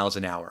 65 miles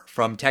an hour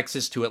from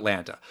Texas to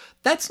Atlanta.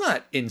 That's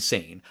not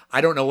insane.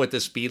 I don't know what the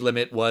speed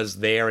limit was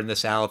there in the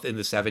South in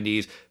the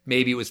 70s.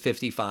 Maybe it was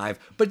 55,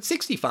 but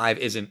 65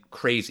 isn't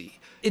crazy.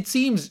 It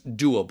seems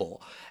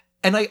doable.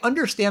 And I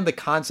understand the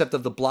concept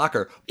of the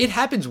blocker. It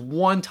happens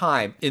one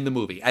time in the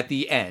movie at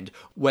the end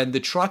when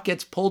the truck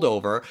gets pulled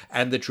over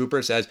and the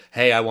trooper says,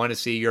 hey, I want to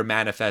see your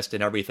manifest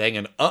and everything.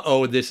 And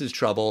this is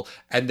trouble.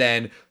 And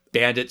then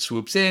Bandit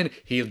swoops in.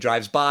 He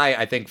drives by.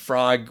 I think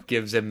Frog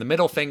gives him the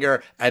middle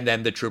finger. And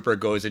then the trooper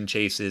goes and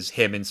chases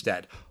him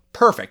instead.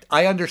 Perfect.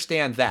 I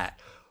understand that.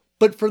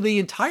 But for the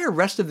entire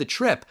rest of the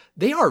trip,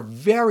 they are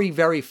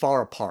very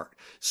far apart.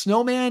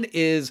 Snowman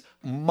is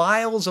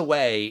miles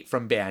away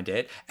from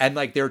Bandit, and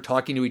like they're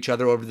talking to each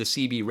other over the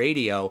CB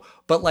radio.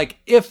 But like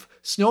if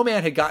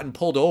Snowman had gotten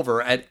pulled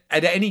over at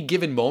any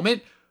given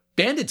moment,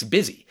 Bandit's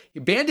busy.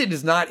 Bandit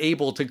is not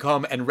able to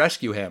come and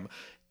rescue him.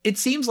 It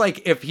seems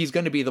like if he's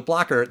going to be the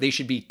blocker, they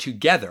should be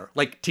together,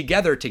 like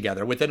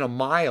together, within a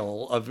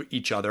mile of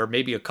each other,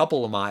 maybe a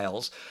couple of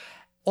miles.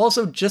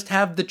 Also, just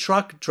have the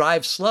truck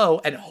drive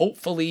slow and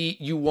hopefully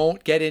you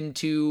won't get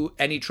into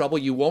any trouble.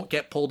 You won't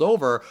get pulled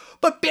over.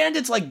 But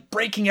Bandit's like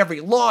breaking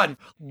every law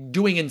and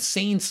doing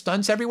insane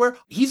stunts everywhere.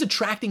 He's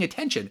attracting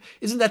attention.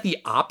 Isn't that the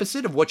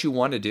opposite of what you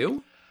want to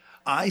do?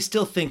 I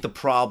still think the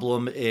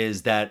problem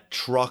is that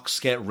trucks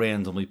get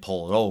randomly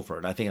pulled over.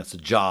 And I think that's the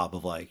job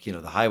of like, you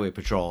know, the highway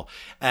patrol.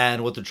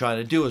 And what they're trying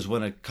to do is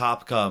when a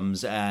cop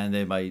comes and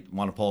they might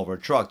want to pull over a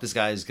truck, this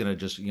guy is going to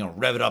just, you know,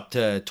 rev it up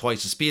to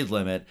twice the speed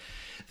limit.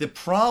 The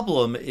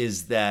problem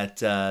is that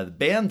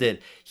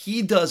Bandit,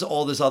 he does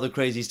all this other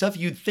crazy stuff.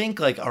 You'd think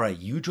like, all right,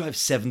 you drive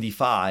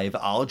 75,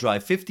 I'll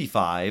drive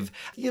 55.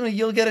 You know,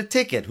 you'll get a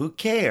ticket. Who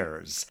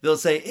cares? They'll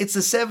say, it's the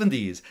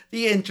 70s.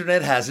 The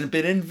internet hasn't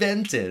been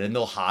invented. And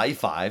they'll high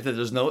five that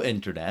there's no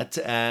internet.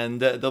 And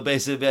they'll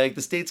basically be like,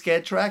 the states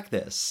can't track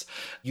this.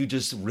 You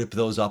just rip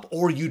those up.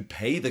 Or you'd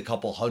pay the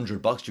couple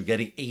 $100. You're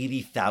getting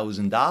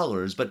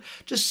 $80,000. But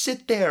just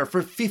sit there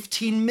for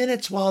 15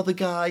 minutes while the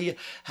guy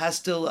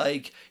has to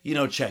like, you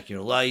know, check check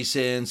your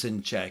license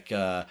and check,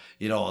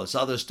 all this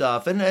other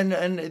stuff. And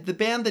the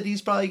Bandit,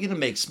 he's probably going to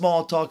make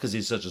small talk because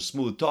he's such a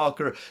smooth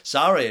talker.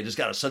 Sorry, I just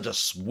got such a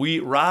sweet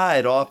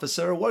ride,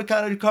 officer. What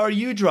kind of car are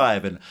you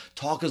driving?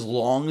 Talk as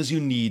long as you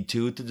need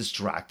to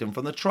distract him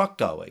from the truck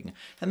going.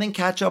 And then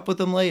catch up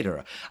with him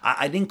later.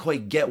 I didn't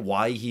quite get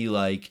why he,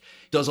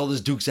 does all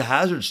this Dukes of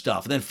Hazzard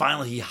stuff, and then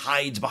finally he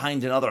hides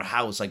behind another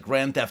house, like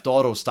Grand Theft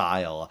Auto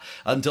style,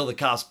 until the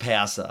cops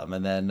pass him.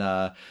 And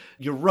then,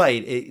 you're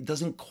right, it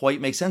doesn't quite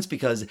make sense,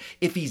 because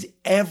if he's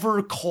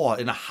ever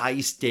caught in a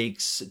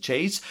high-stakes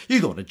chase,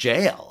 you're going to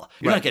jail.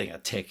 You're not getting a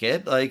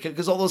ticket,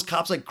 because all those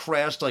cops,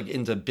 crashed,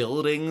 into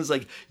buildings,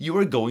 you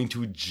are going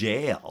to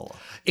jail.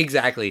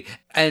 Exactly.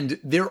 And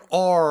there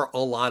are a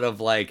lot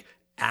of,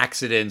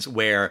 accidents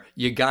where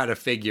you gotta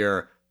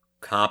figure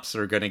cops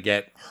are going to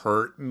get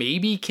hurt,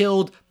 maybe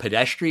killed.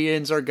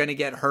 Pedestrians are going to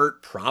get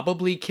hurt,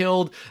 probably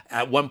killed.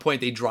 At one point,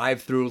 they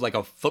drive through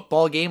a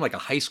football game, a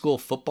high school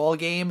football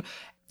game.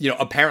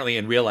 Apparently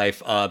in real life,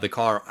 the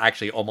car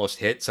actually almost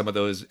hit some of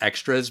those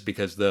extras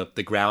because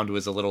the ground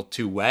was a little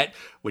too wet,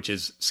 which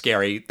is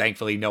scary.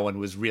 Thankfully, no one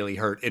was really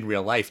hurt in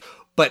real life.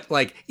 But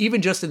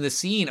even just in the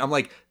scene, I'm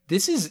like,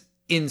 this is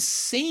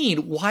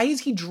insane. Why is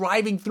he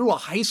driving through a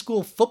high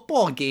school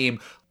football game?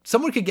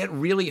 Someone could get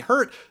really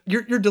hurt.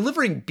 You're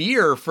delivering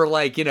beer for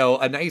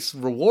a nice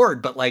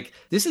reward, but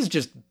this is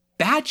just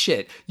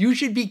batshit. You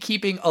should be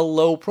keeping a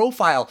low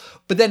profile.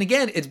 But then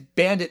again, it's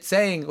Bandit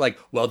saying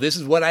well, this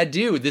is what I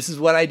do. This is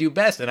what I do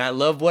best. And I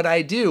love what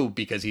I do,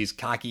 because he's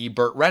cocky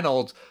Burt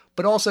Reynolds.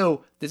 But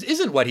also, this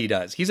isn't what he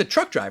does. He's a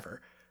truck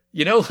driver.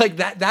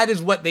 That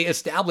is what they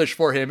establish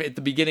for him at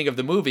the beginning of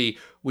the movie,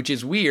 which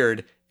is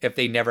weird if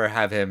they never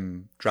have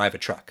him drive a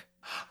truck.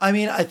 I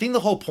mean, I think the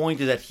whole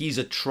point is that he's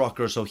a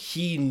trucker, so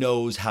he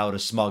knows how to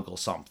smuggle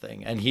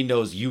something, and he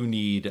knows you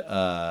need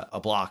a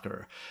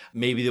blocker.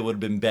 Maybe it would have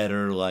been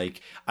better,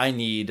 I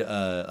need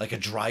a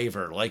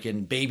driver,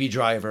 in Baby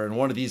Driver, and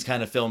one of these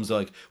kind of films,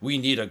 we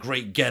need a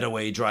great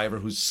getaway driver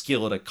who's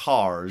skilled at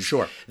cars.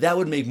 Sure. That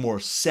would make more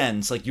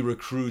sense, you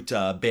recruit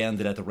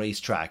Bandit at the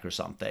racetrack or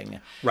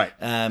something. Right.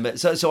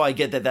 So I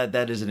get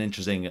that is an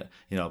interesting,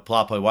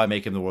 plot point. Why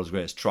make him the world's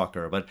greatest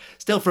trucker? But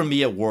still, for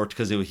me, it worked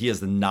because he has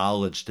the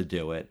knowledge to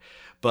do it.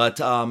 But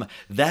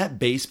that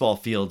baseball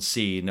field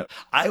scene,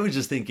 I was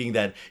just thinking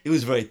that it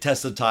was very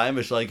test of time.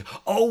 It's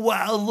oh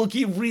wow, look,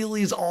 he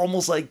really is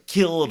almost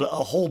killed a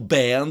whole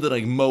band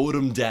and mowed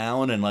them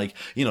down. And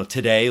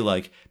today,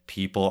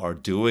 people are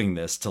doing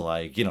this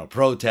to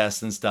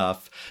protest and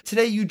stuff.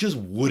 Today, you just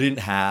wouldn't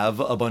have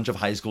a bunch of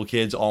high school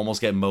kids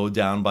almost get mowed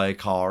down by a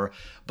car.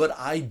 But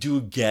I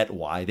do get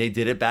why they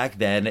did it back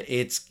then.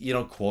 It's,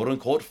 quote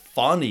unquote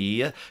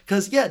funny,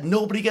 because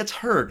nobody gets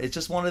hurt. It's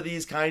just one of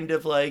these kind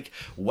of wacky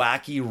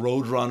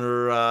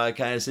Roadrunner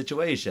kind of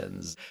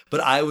situations. But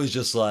I was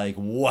just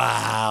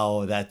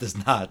wow, that does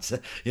not,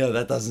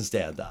 that doesn't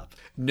stand up.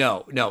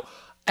 No.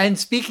 And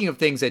speaking of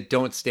things that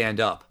don't stand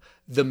up,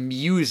 the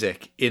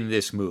music in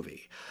this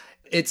movie.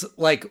 It's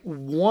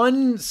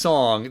one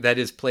song that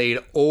is played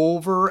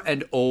over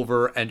and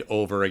over and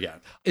over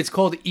again. It's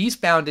called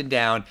Eastbound and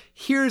Down.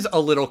 Here's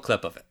a little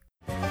clip of it.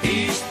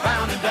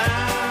 Eastbound and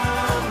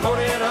down,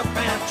 loaded up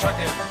and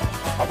trucking.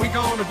 Are we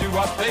gonna do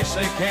what they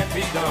say can't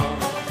be done?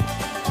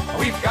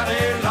 We've got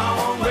a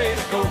long way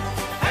to go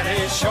and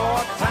a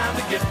short time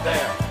to get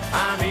there.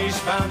 I'm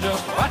eastbound,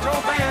 just watch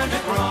old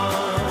Bandit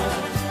run.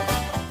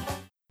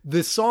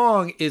 The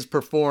song is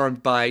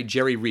performed by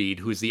Jerry Reed,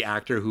 who's the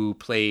actor who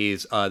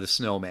plays the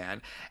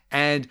snowman.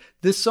 And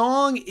the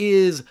song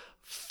is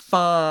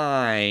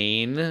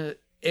fine,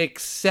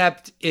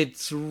 except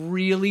it's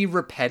really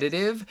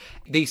repetitive.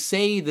 They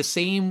say the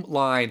same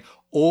line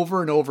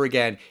over and over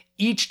again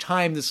each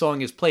time the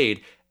song is played.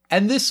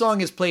 And this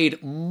song is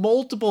played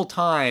multiple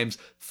times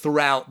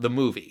throughout the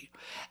movie.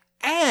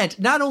 And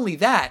not only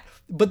that,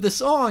 but the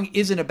song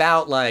isn't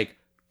about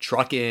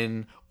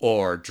trucking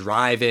or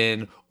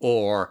driving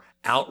or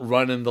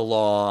outrunning the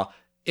law.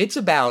 It's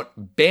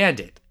about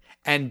Bandit,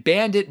 and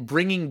Bandit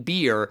bringing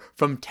beer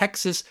from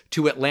Texas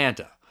to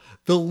Atlanta.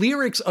 The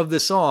lyrics of the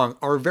song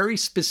are very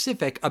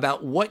specific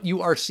about what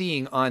you are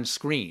seeing on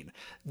screen.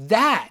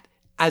 That,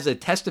 as a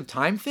test of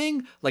time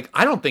thing,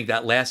 I don't think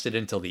that lasted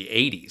until the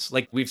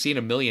 80s. We've seen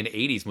a million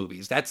 80s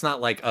movies. That's not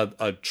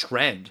a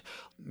trend.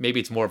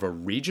 Maybe it's more of a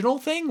regional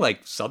thing,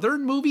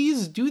 Southern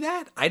movies do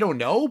that. I don't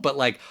know, but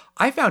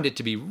I found it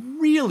to be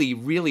really,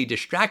 really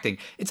distracting.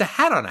 It's a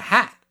hat on a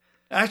hat.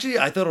 Actually,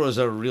 I thought it was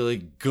a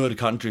really good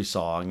country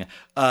song.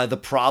 The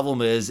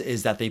problem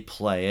is that they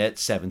play it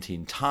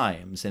 17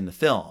 times in the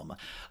film.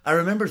 I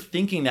remember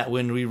thinking that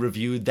when we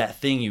reviewed That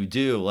Thing You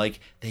Do,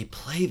 they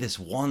play this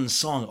one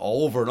song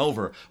over and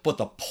over, but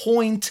the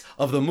point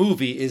of the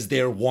movie is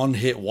their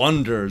one-hit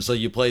wonders, so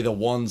you play the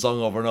one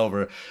song over and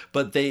over.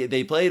 But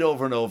they play it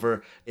over and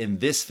over in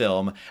this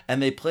film,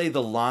 and they play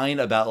the line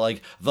about,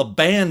 the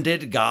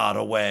bandit got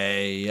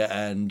away,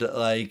 and,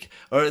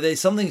 or they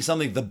something,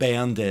 the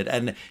bandit,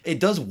 and it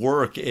does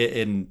work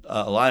in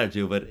a line or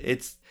two, but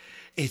it's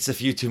a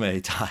few too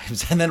many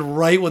times. And then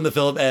right when the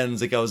film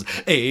ends, it goes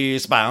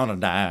eastbound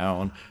and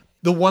down.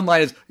 The one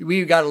line is,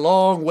 we got a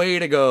long way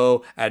to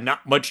go and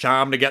not much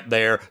time to get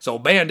there. So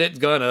Bandit's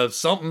gonna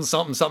something,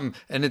 something, something.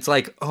 And it's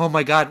like, oh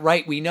my God,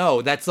 right, we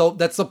know. That's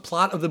the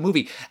plot of the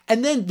movie.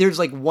 And then there's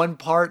like one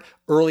part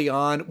early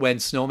on when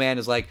Snowman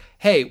is like,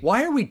 hey,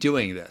 why are we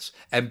doing this?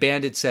 And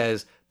Bandit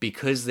says,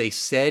 because they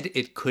said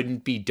it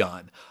couldn't be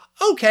done.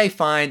 Okay,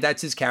 fine.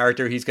 That's his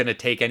character. He's going to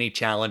take any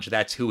challenge.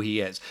 That's who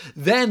he is.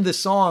 Then the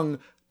song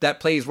that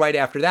plays right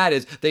after that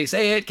is, they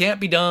say it can't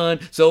be done,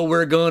 so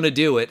we're going to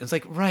do it. It's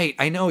like, right,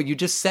 I know. You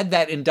just said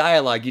that in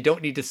dialogue. You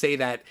don't need to say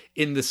that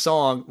in the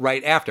song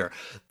right after.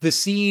 The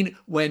scene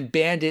when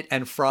Bandit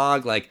and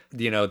Frog, like,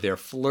 you know, they're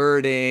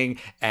flirting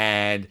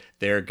and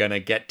they're going to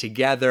get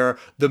together.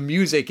 The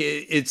music,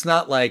 it's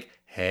not like,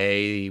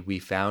 hey, we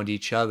found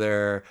each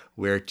other.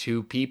 We're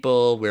two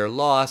people. We're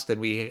lost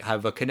and we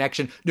have a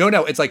connection. No,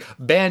 it's like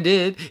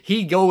Bandit.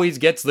 He always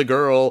gets the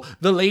girl.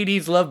 The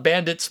ladies love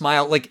Bandit's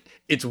smile. Like,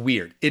 it's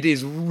weird. It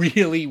is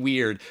really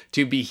weird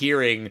to be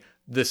hearing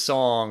the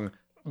song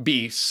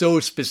be so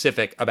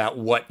specific about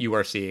what you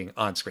are seeing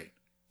on screen.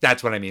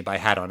 That's what I mean by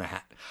hat on a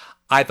hat.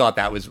 I thought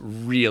that was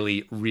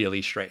really,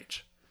 really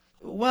strange.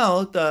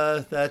 Well,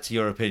 that's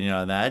your opinion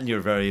on that, and you're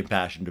very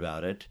impassioned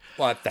about it.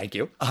 Well, thank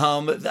you.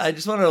 I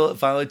just want to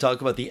finally talk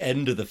about the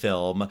end of the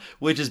film,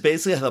 which is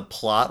basically how the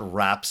plot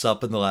wraps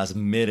up in the last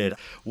minute,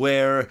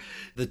 where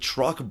the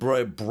truck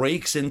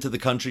breaks into the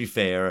country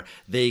fair.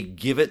 They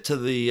give it to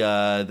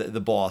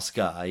the boss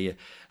guy.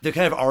 They're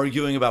kind of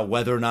arguing about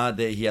whether or not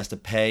he has to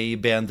pay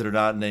Bandit or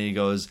not, and then he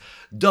goes,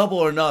 double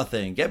or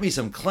nothing. Get me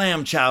some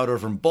clam chowder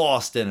from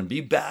Boston and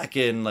be back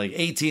in like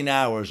 18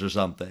 hours or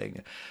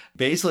something.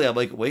 Basically, I'm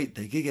like, wait,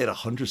 they could get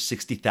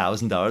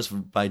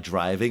 $160,000 by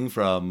driving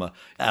from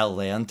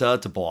Atlanta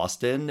to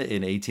Boston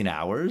in 18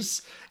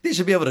 hours? They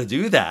should be able to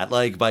do that,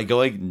 like, by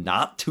going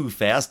not too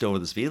fast over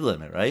the speed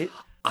limit, right?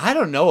 I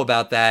don't know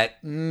about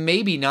that.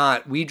 Maybe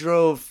not. We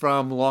drove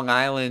from Long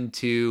Island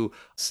to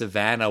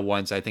Savannah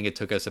once. I think it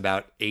took us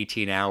about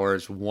 18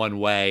 hours one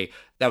way.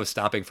 That was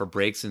stopping for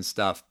breaks and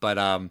stuff. But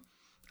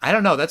I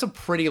don't know. That's a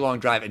pretty long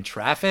drive. In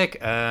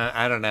traffic,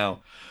 I don't know.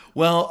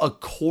 Well,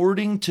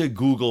 according to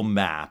Google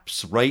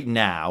Maps, right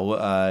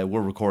now, we're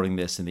recording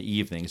this in the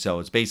evening, so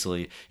it's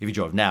basically, if you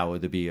drove now,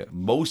 there'd be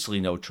mostly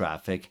no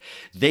traffic.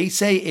 They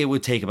say it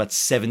would take about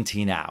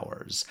 17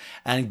 hours,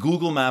 and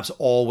Google Maps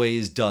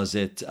always does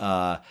it,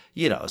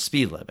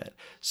 speed limit.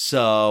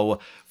 So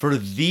for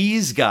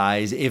these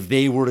guys, if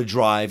they were to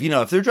drive,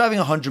 if they're driving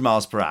 100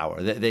 miles per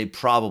hour, they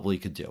probably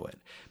could do it.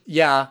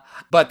 Yeah,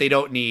 but they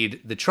don't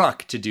need the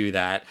truck to do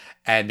that,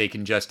 and they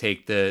can just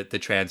take the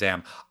Trans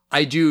Am.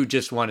 I do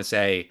just want to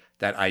say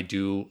that I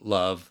do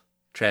love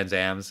Trans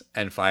Ams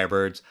and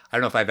Firebirds. I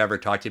don't know if I've ever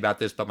talked to you about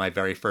this, but my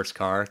very first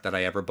car that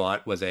I ever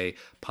bought was a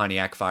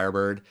Pontiac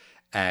Firebird.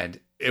 And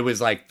it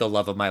was like the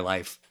love of my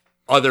life,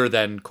 other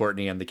than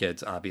Courtney and the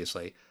kids,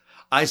 obviously.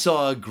 I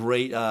saw a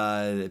great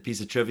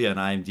piece of trivia on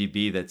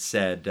IMDb that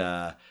said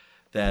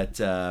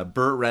that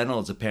Burt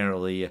Reynolds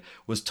apparently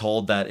was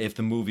told that if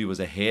the movie was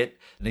a hit,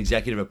 an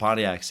executive at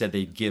Pontiac said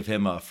they'd give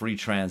him a free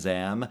Trans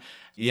Am.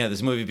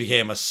 This movie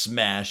became a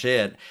smash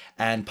hit,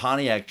 and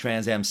Pontiac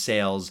Trans Am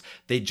sales,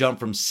 they jumped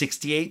from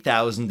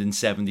 68,000 in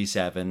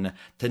 77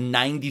 to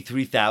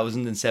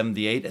 93,000 in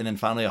 78, and then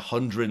finally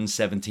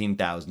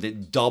 117,000.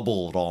 It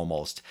doubled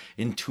almost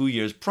in 2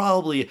 years,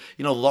 probably,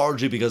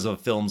 largely because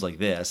of films like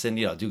this. And,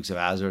 Dukes of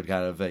Hazzard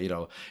kind of,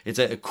 it's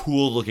a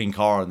cool looking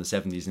car in the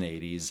 70s and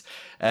 80s.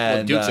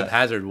 And Dukes of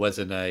Hazzard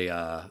wasn't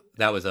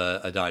that was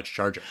a Dodge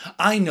Charger.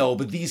 I know,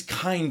 but these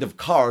kind of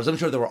cars, I'm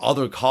sure there were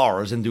other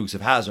cars in Dukes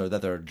of Hazzard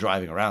that they're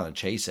driving around and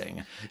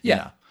chasing.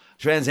 Yeah.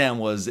 Trans Am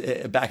was,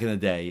 back in the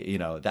day,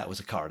 that was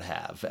a car to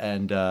have.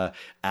 And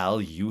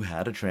Al, you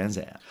had a Trans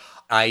Am.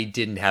 I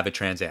didn't have a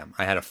Trans Am.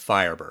 I had a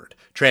Firebird.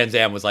 Trans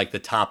Am was like the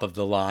top of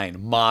the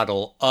line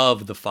model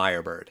of the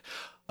Firebird.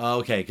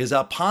 Okay, because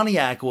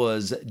Pontiac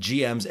was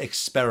GM's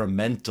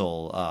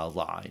experimental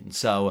line.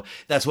 So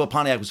that's what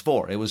Pontiac was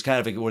for. It was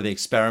kind of like where they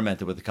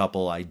experimented with a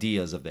couple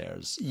ideas of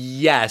theirs.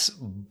 Yes,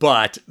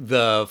 but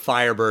the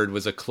Firebird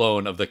was a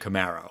clone of the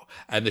Camaro.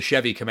 And the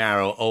Chevy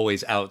Camaro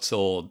always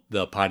outsold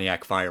the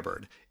Pontiac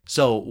Firebird.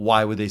 So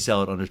why would they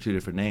sell it under two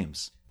different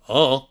names?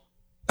 Oh,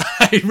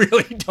 I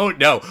really don't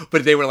know.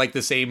 But they were like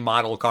the same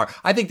model car.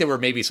 I think there were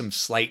maybe some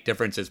slight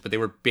differences, but they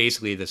were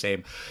basically the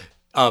same.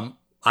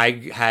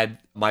 I had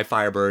my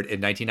Firebird in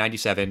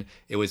 1997.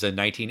 It was a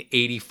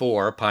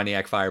 1984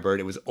 Pontiac Firebird.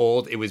 It was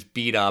old. It was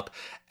beat up.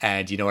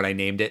 And you know what I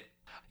named it?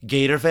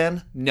 Gator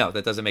fan? No,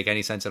 that doesn't make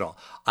any sense at all.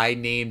 I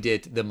named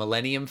it the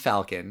Millennium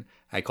Falcon.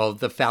 I called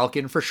it the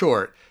Falcon for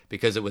short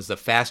because it was the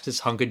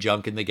fastest hunk of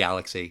junk in the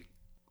galaxy.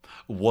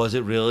 Was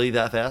it really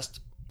that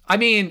fast? I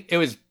mean, it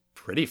was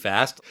pretty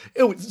fast.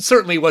 It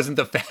certainly wasn't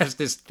the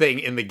fastest thing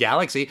in the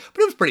galaxy,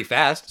 but it was pretty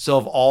fast. So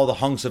of all the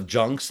hunks of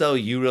junks, though,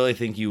 you really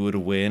think you would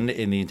win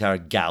in the entire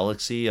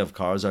galaxy of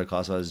cars that are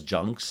classified as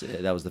junks?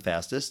 That was the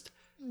fastest?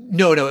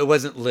 No, it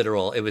wasn't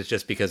literal. It was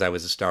just because I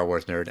was a Star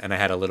Wars nerd and I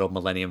had a little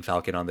Millennium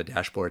Falcon on the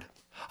dashboard.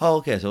 Oh,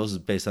 okay. So it was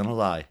based on a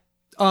lie.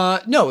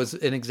 No, it was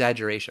an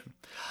exaggeration.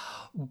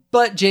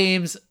 But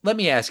James, let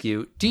me ask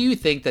you, do you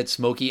think that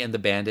Smokey and the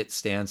Bandit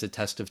stands the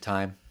test of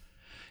time?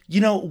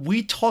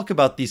 We talk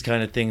about these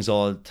kind of things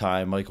all the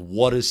time, like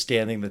what does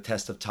standing the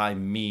test of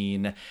time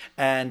mean?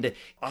 And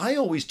I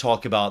always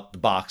talk about the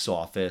box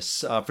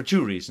office for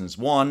two reasons.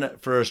 One,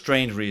 for a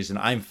strange reason,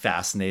 I'm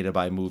fascinated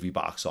by movie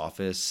box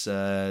office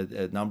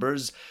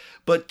numbers.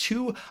 But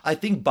two, I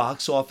think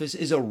box office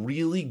is a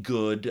really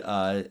good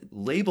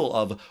label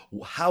of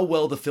how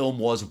well the film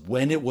was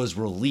when it was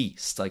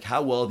released, like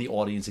how well the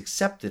audience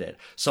accepted it.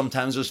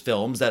 Sometimes there's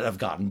films that have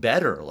gotten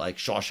better, like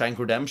Shawshank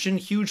Redemption,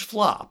 huge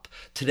flop.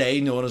 Today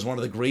known as one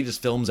of the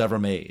greatest films ever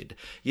made.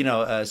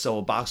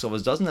 So box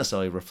office doesn't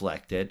necessarily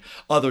reflect it.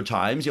 Other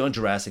times,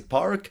 Jurassic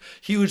Park,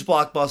 huge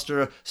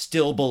blockbuster,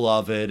 still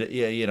beloved,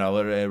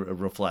 it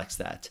reflects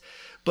that.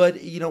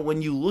 But,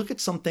 when you look at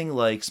something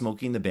like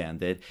Smokey and the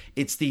Bandit,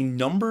 it's the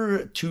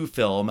number 2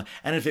 film,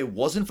 and if it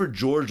wasn't for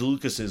George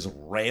Lucas's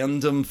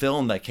random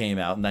film that came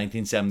out in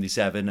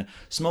 1977,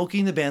 Smokey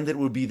and the Bandit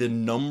would be the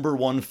number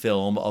 1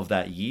 film of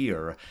that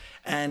year.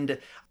 And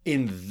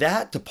in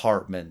that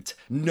department,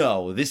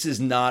 no, this is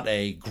not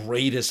a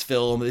greatest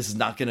film. This is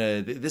not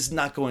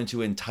going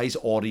to entice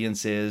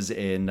audiences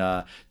in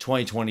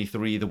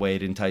 2023 the way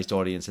it enticed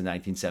audience in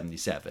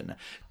 1977.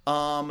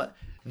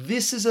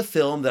 This is a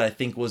film that I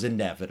think was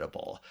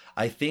inevitable.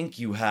 I think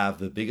you have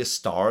the biggest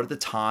star at the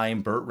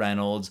time, Burt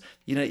Reynolds.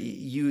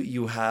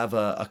 You have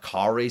a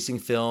car racing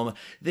film,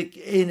 the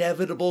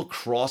inevitable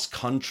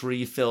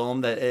cross-country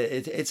film. That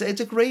it's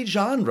a great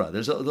genre.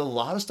 There's a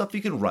lot of stuff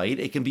you can write.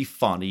 It can be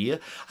funny.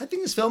 I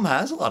think this film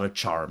has a lot of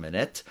charm in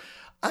it.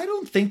 I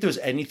don't think there's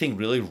anything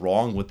really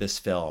wrong with this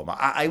film.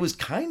 I was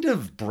kind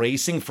of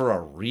bracing for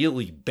a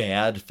really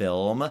bad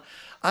film.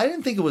 I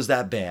didn't think it was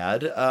that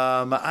bad.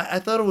 I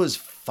thought it was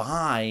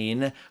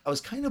fine. I was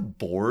kind of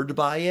bored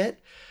by it.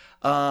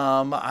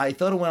 I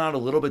thought it went on a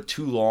little bit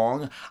too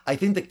long. I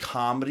think the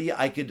comedy,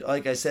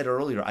 like I said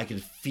earlier, I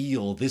could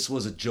feel this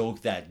was a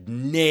joke that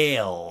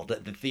nailed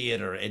the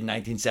theater in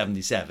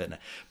 1977,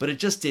 but it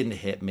just didn't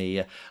hit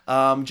me.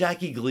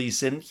 Jackie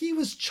Gleason, he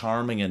was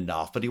charming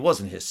enough, but he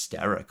wasn't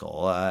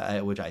hysterical,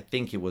 which I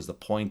think it was the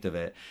point of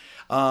it.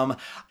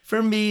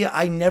 For me,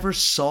 I never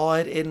saw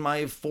it in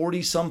my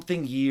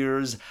 40-something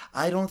years.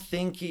 I don't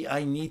think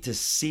I need to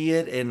see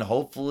it in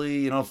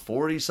hopefully,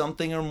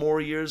 40-something or more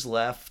years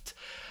left.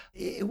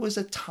 It was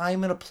a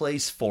time and a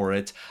place for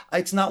it.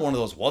 It's not one of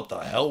those, what the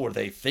hell were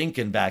they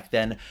thinking back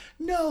then?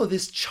 No,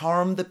 this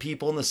charmed the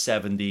people in the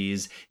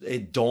 70s.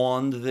 It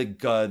dawned the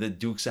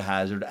Dukes of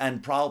Hazzard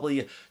and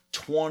probably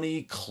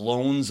 20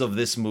 clones of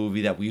this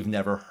movie that we've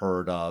never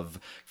heard of.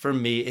 For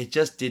me, it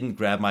just didn't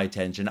grab my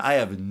attention. I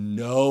have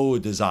no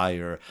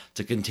desire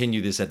to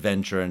continue this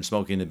adventure in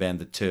Smokey and the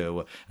Bandit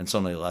 2, and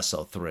certainly less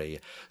so 3.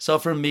 So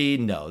for me,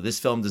 no, this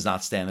film does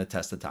not stand the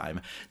test of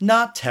time.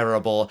 Not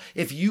terrible.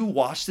 If you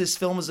watched this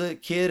film as a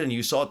kid and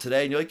you saw it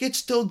today and you're like, it's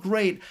still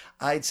great,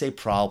 I'd say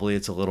probably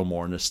it's a little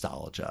more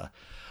nostalgia.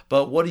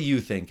 But what do you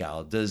think,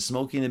 Al? Does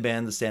Smokey and the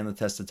Bandit stand the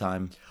test of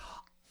time?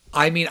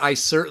 I mean, I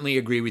certainly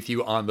agree with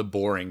you on the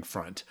boring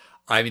front.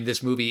 I mean,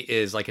 this movie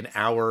is like an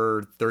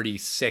hour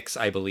 36,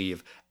 I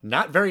believe.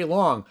 Not very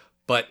long,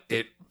 but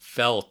it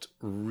felt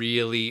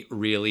really,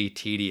 really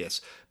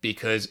tedious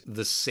because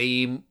the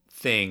same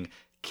thing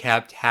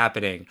kept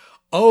happening.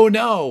 Oh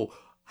no,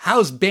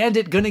 how's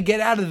Bandit gonna get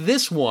out of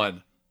this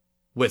one?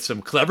 With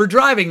some clever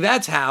driving,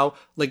 that's how.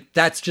 Like,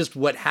 that's just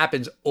what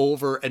happens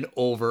over and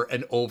over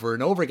and over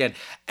and over again.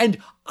 And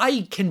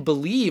I can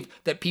believe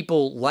that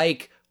people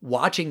like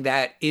watching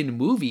that in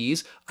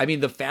movies. I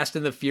mean, the Fast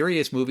and the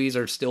Furious movies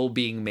are still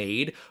being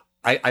made.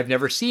 I've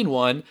never seen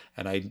one,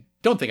 and I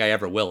don't think I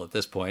ever will at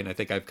this point. I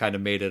think I've kind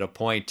of made it a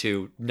point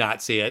to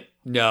not see it.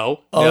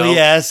 No.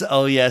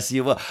 Yes,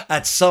 you will.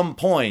 At some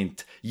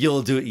point,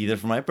 you'll do it either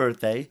for my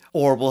birthday,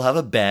 or we'll have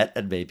a bet,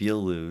 and maybe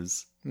you'll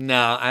lose.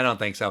 No, I don't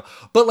think so.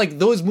 But like,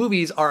 those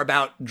movies are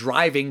about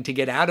driving to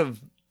get out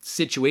of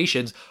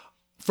situations.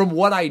 From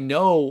what I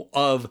know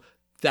of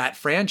that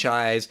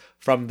franchise,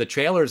 from the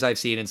trailers I've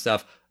seen and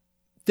stuff,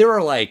 there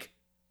are like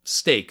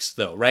stakes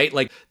though, right?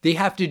 Like, they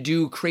have to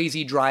do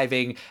crazy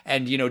driving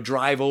and,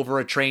 drive over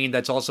a train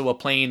that's also a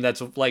plane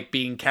that's like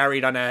being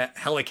carried on a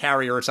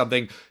helicarrier or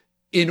something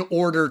in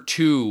order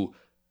to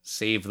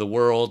save the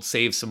world,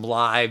 save some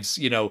lives,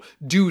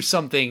 do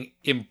something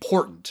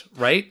important,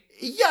 right?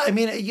 Yeah, I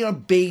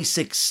mean,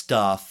 basic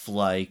stuff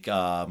like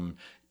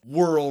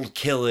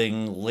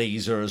world-killing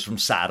lasers from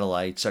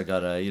satellites are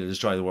gonna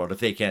destroy the world if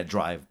they can't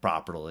drive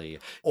properly,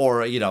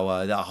 or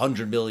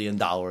 $100 million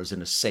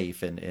in a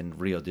safe in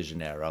Rio de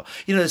Janeiro.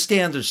 The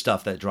standard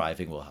stuff that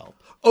driving will help.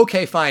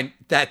 Okay, fine,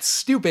 that's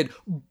stupid,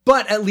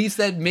 but at least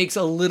that makes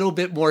a little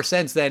bit more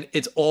sense than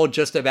it's all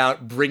just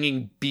about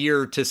bringing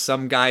beer to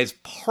some guy's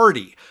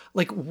party.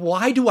 Like,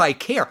 why do I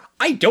care?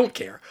 I don't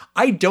care.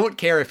 I don't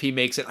care if he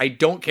makes it. I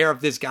don't care if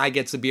this guy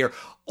gets the beer.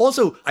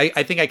 Also,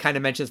 I think I kind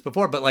of mentioned this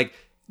before, but like,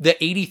 the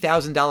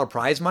 $80,000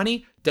 prize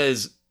money,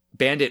 does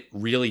Bandit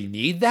really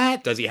need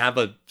that? Does he have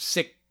a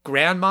sick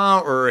grandma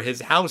or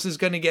his house is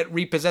going to get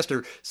repossessed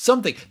or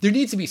something. There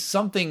needs to be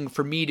something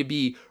for me to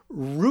be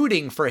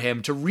rooting for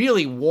him, to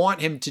really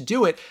want him to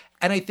do it.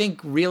 And I think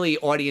really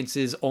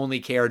audiences only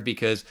cared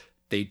because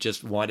they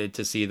just wanted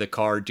to see the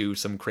car do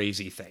some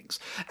crazy things.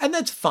 And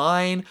that's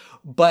fine,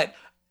 but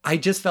I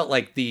just felt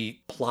like the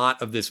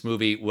plot of this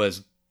movie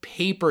was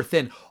paper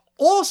thin.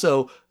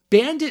 Also,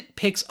 Bandit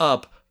picks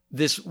up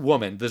this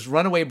woman, this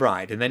runaway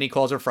bride, and then he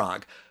calls her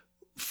Frog.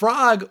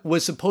 Frog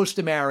was supposed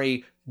to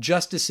marry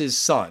Justice's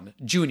son,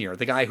 Junior,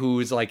 the guy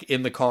who's like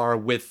in the car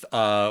with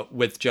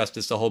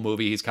Justice the whole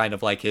movie. He's kind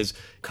of like his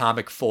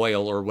comic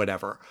foil or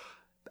whatever.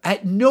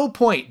 At no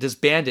point does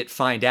Bandit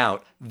find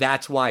out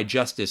that's why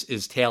Justice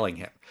is tailing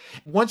him.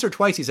 Once or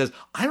twice he says,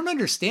 I don't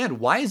understand.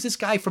 Why is this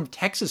guy from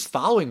Texas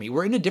following me?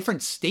 We're in a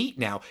different state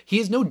now. He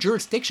has no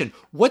jurisdiction.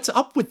 What's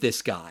up with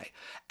this guy?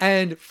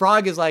 And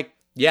Frog is like,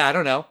 yeah, I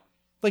don't know.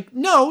 Like,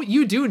 no,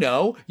 you do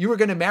know. You were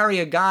going to marry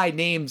a guy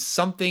named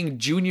something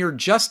Junior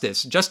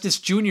Justice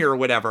Junior or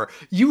whatever.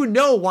 You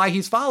know why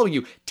he's following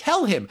you.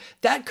 Tell him.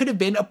 That could have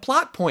been a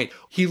plot point.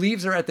 He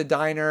leaves her at the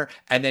diner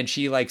and then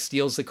she like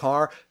steals the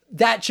car.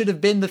 That should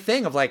have been the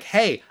thing of like,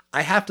 hey,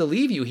 I have to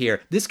leave you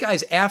here. This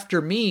guy's after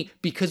me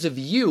because of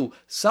you.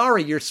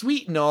 Sorry, you're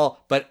sweet and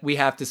all, but we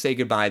have to say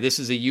goodbye. This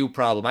is a you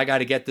problem. I got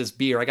to get this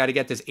beer. I got to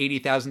get this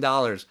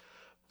 $80,000.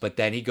 But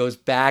then he goes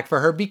back for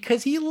her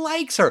because he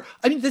likes her.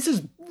 I mean, this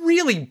is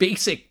really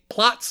basic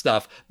plot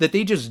stuff that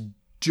they just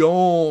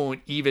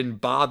don't even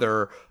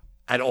bother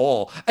at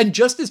all. And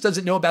Justice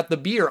doesn't know about the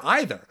beer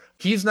either.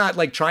 He's not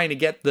like trying to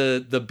get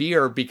the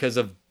beer because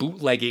of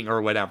bootlegging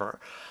or whatever.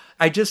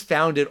 I just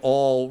found it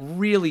all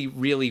really,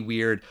 really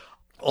weird.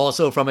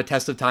 Also, from a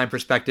test of time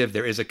perspective,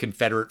 there is a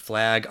Confederate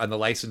flag on the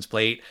license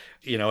plate.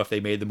 You know, if they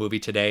made the movie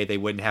today, they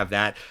wouldn't have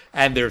that.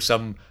 And there's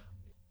some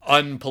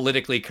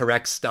unpolitically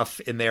correct stuff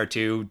in there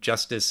too.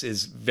 Justice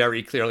is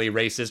very clearly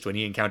racist when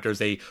he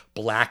encounters a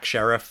black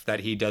sheriff that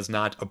he does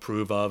not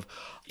approve of.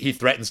 He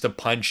threatens to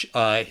punch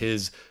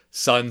his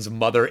son's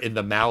mother in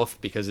the mouth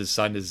because his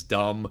son is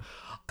dumb.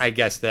 I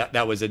guess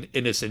that was an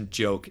innocent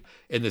joke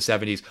in the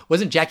 70s.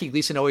 Wasn't Jackie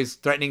Gleason always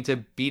threatening to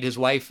beat his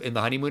wife in The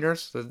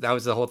Honeymooners? That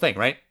was the whole thing,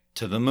 right?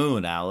 To the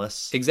moon,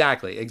 Alice.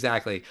 Exactly.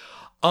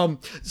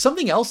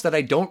 Something else that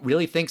I don't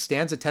really think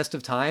stands a test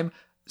of time,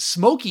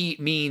 Smokey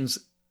means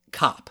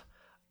cop.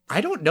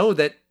 I don't know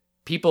that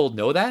people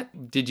know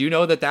that. Did you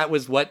know that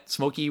was what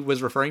Smokey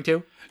was referring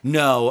to?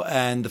 No,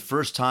 and the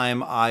first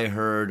time I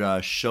heard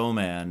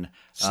Snowman,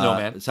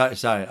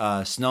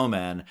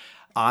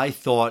 I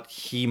thought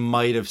he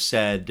might have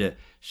said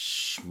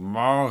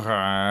Smoker.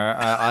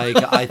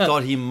 I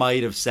thought he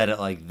might have said it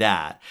like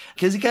that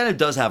because he kind of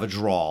does have a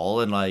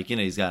drawl and like, you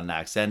know, he's got an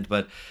accent.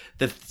 But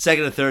the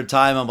second or third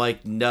time, I'm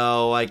like,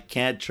 no, I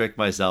can't trick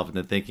myself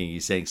into thinking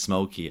he's saying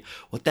Smokey.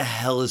 What the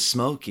hell is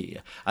Smokey?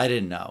 I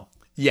didn't know.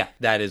 Yeah,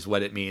 that is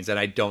what it means. And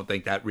I don't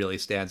think that really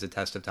stands the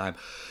test of time.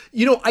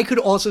 You know, I could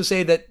also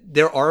say that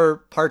there are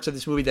parts of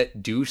this movie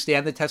that do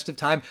stand the test of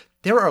time.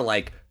 There are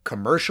like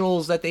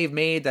commercials that they've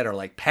made that are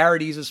like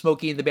parodies of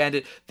Smokey and the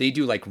Bandit. They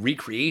do like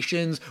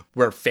recreations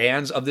where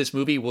fans of this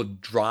movie will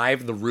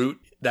drive the route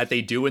that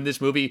they do in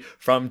this movie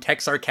from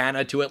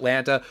Texarkana to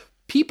Atlanta.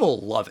 People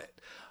love it.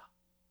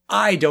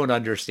 I don't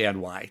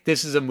understand why.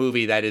 This is a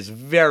movie that is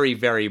very,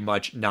 very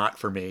much not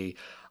for me.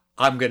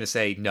 I'm going to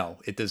say no,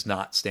 it does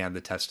not stand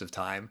the test of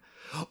time.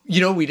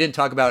 You know, we didn't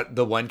talk about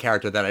the one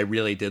character that I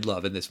really did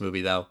love in this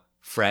movie, though.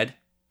 Fred.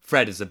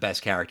 Fred is the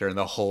best character in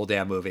the whole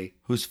damn movie.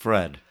 Who's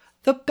Fred?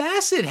 The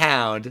Basset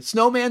Hound,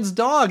 Snowman's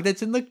dog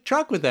that's in the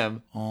truck with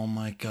him. Oh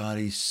my God,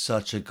 he's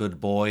such a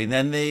good boy. And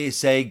then they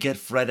say, get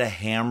Fred a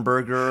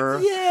hamburger.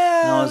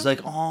 Yeah. And I was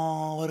like,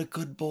 oh, what a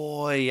good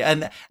boy.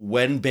 And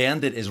when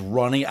Bandit is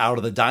running out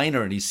of the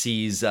diner and he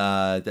sees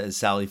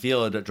Sally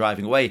Field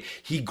driving away,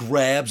 he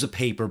grabs a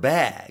paper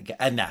bag,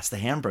 and that's the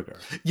hamburger.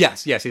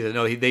 Yes. He said,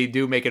 no, they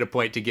do make it a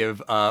point to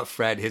give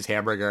Fred his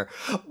hamburger.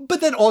 But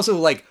then also,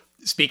 like,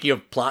 speaking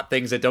of plot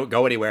things that don't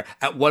go anywhere,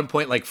 at one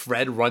point, like,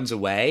 Fred runs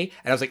away,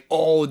 and I was like,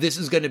 oh, this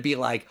is going to be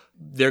like,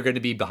 they're going to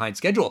be behind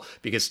schedule,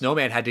 because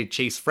Snowman had to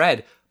chase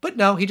Fred. But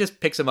no, he just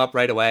picks him up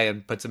right away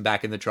and puts him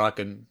back in the truck,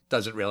 and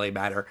doesn't really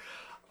matter.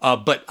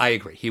 But I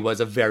agree, he was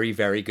a very,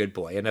 very good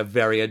boy, and a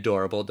very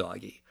adorable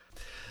doggy.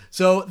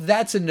 So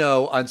that's a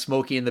no on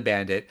Smokey and the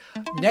Bandit.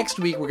 Next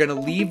week, we're going to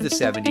leave the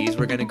 70s.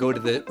 We're going to go to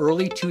the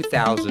early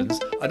 2000s.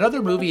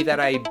 Another movie that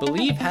I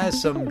believe has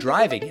some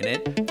driving in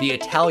it, The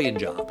Italian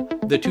Job.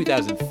 The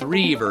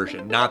 2003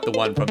 version, not the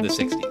one from the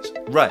 60s.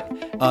 Right.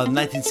 The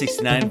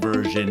 1969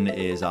 version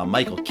is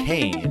Michael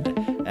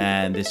Caine,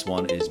 and this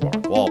one is Mark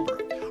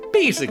Wahlberg.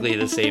 Basically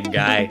the same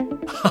guy.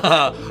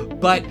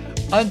 But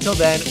until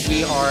then,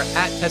 we are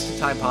at Test of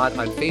Time Pod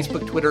on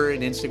Facebook, Twitter,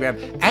 and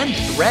Instagram, and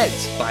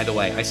Threads, by the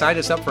way. I signed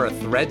us up for a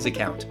Threads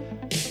account.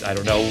 I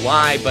don't know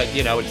why, but,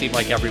 you know, it seemed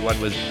like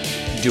everyone was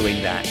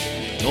doing that.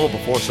 Oh,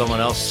 before someone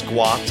else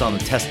squats on the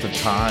Test of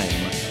Time,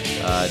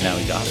 now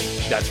we got it.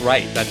 That's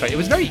right. It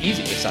was very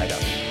easy to sign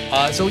up.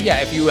 So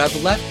yeah, if you have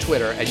left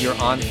Twitter and you're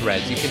on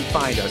Threads, you can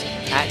find us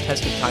at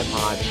Test of Time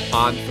Pod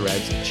on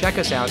Threads. Check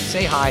us out,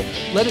 say hi,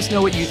 let us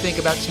know what you think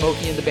about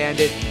Smokey and the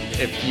Bandit,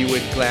 if you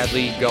would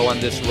gladly go on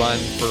this run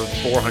for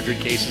 400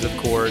 cases of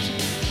Coors.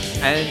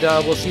 And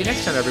we'll see you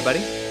next time, everybody.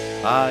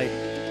 Bye.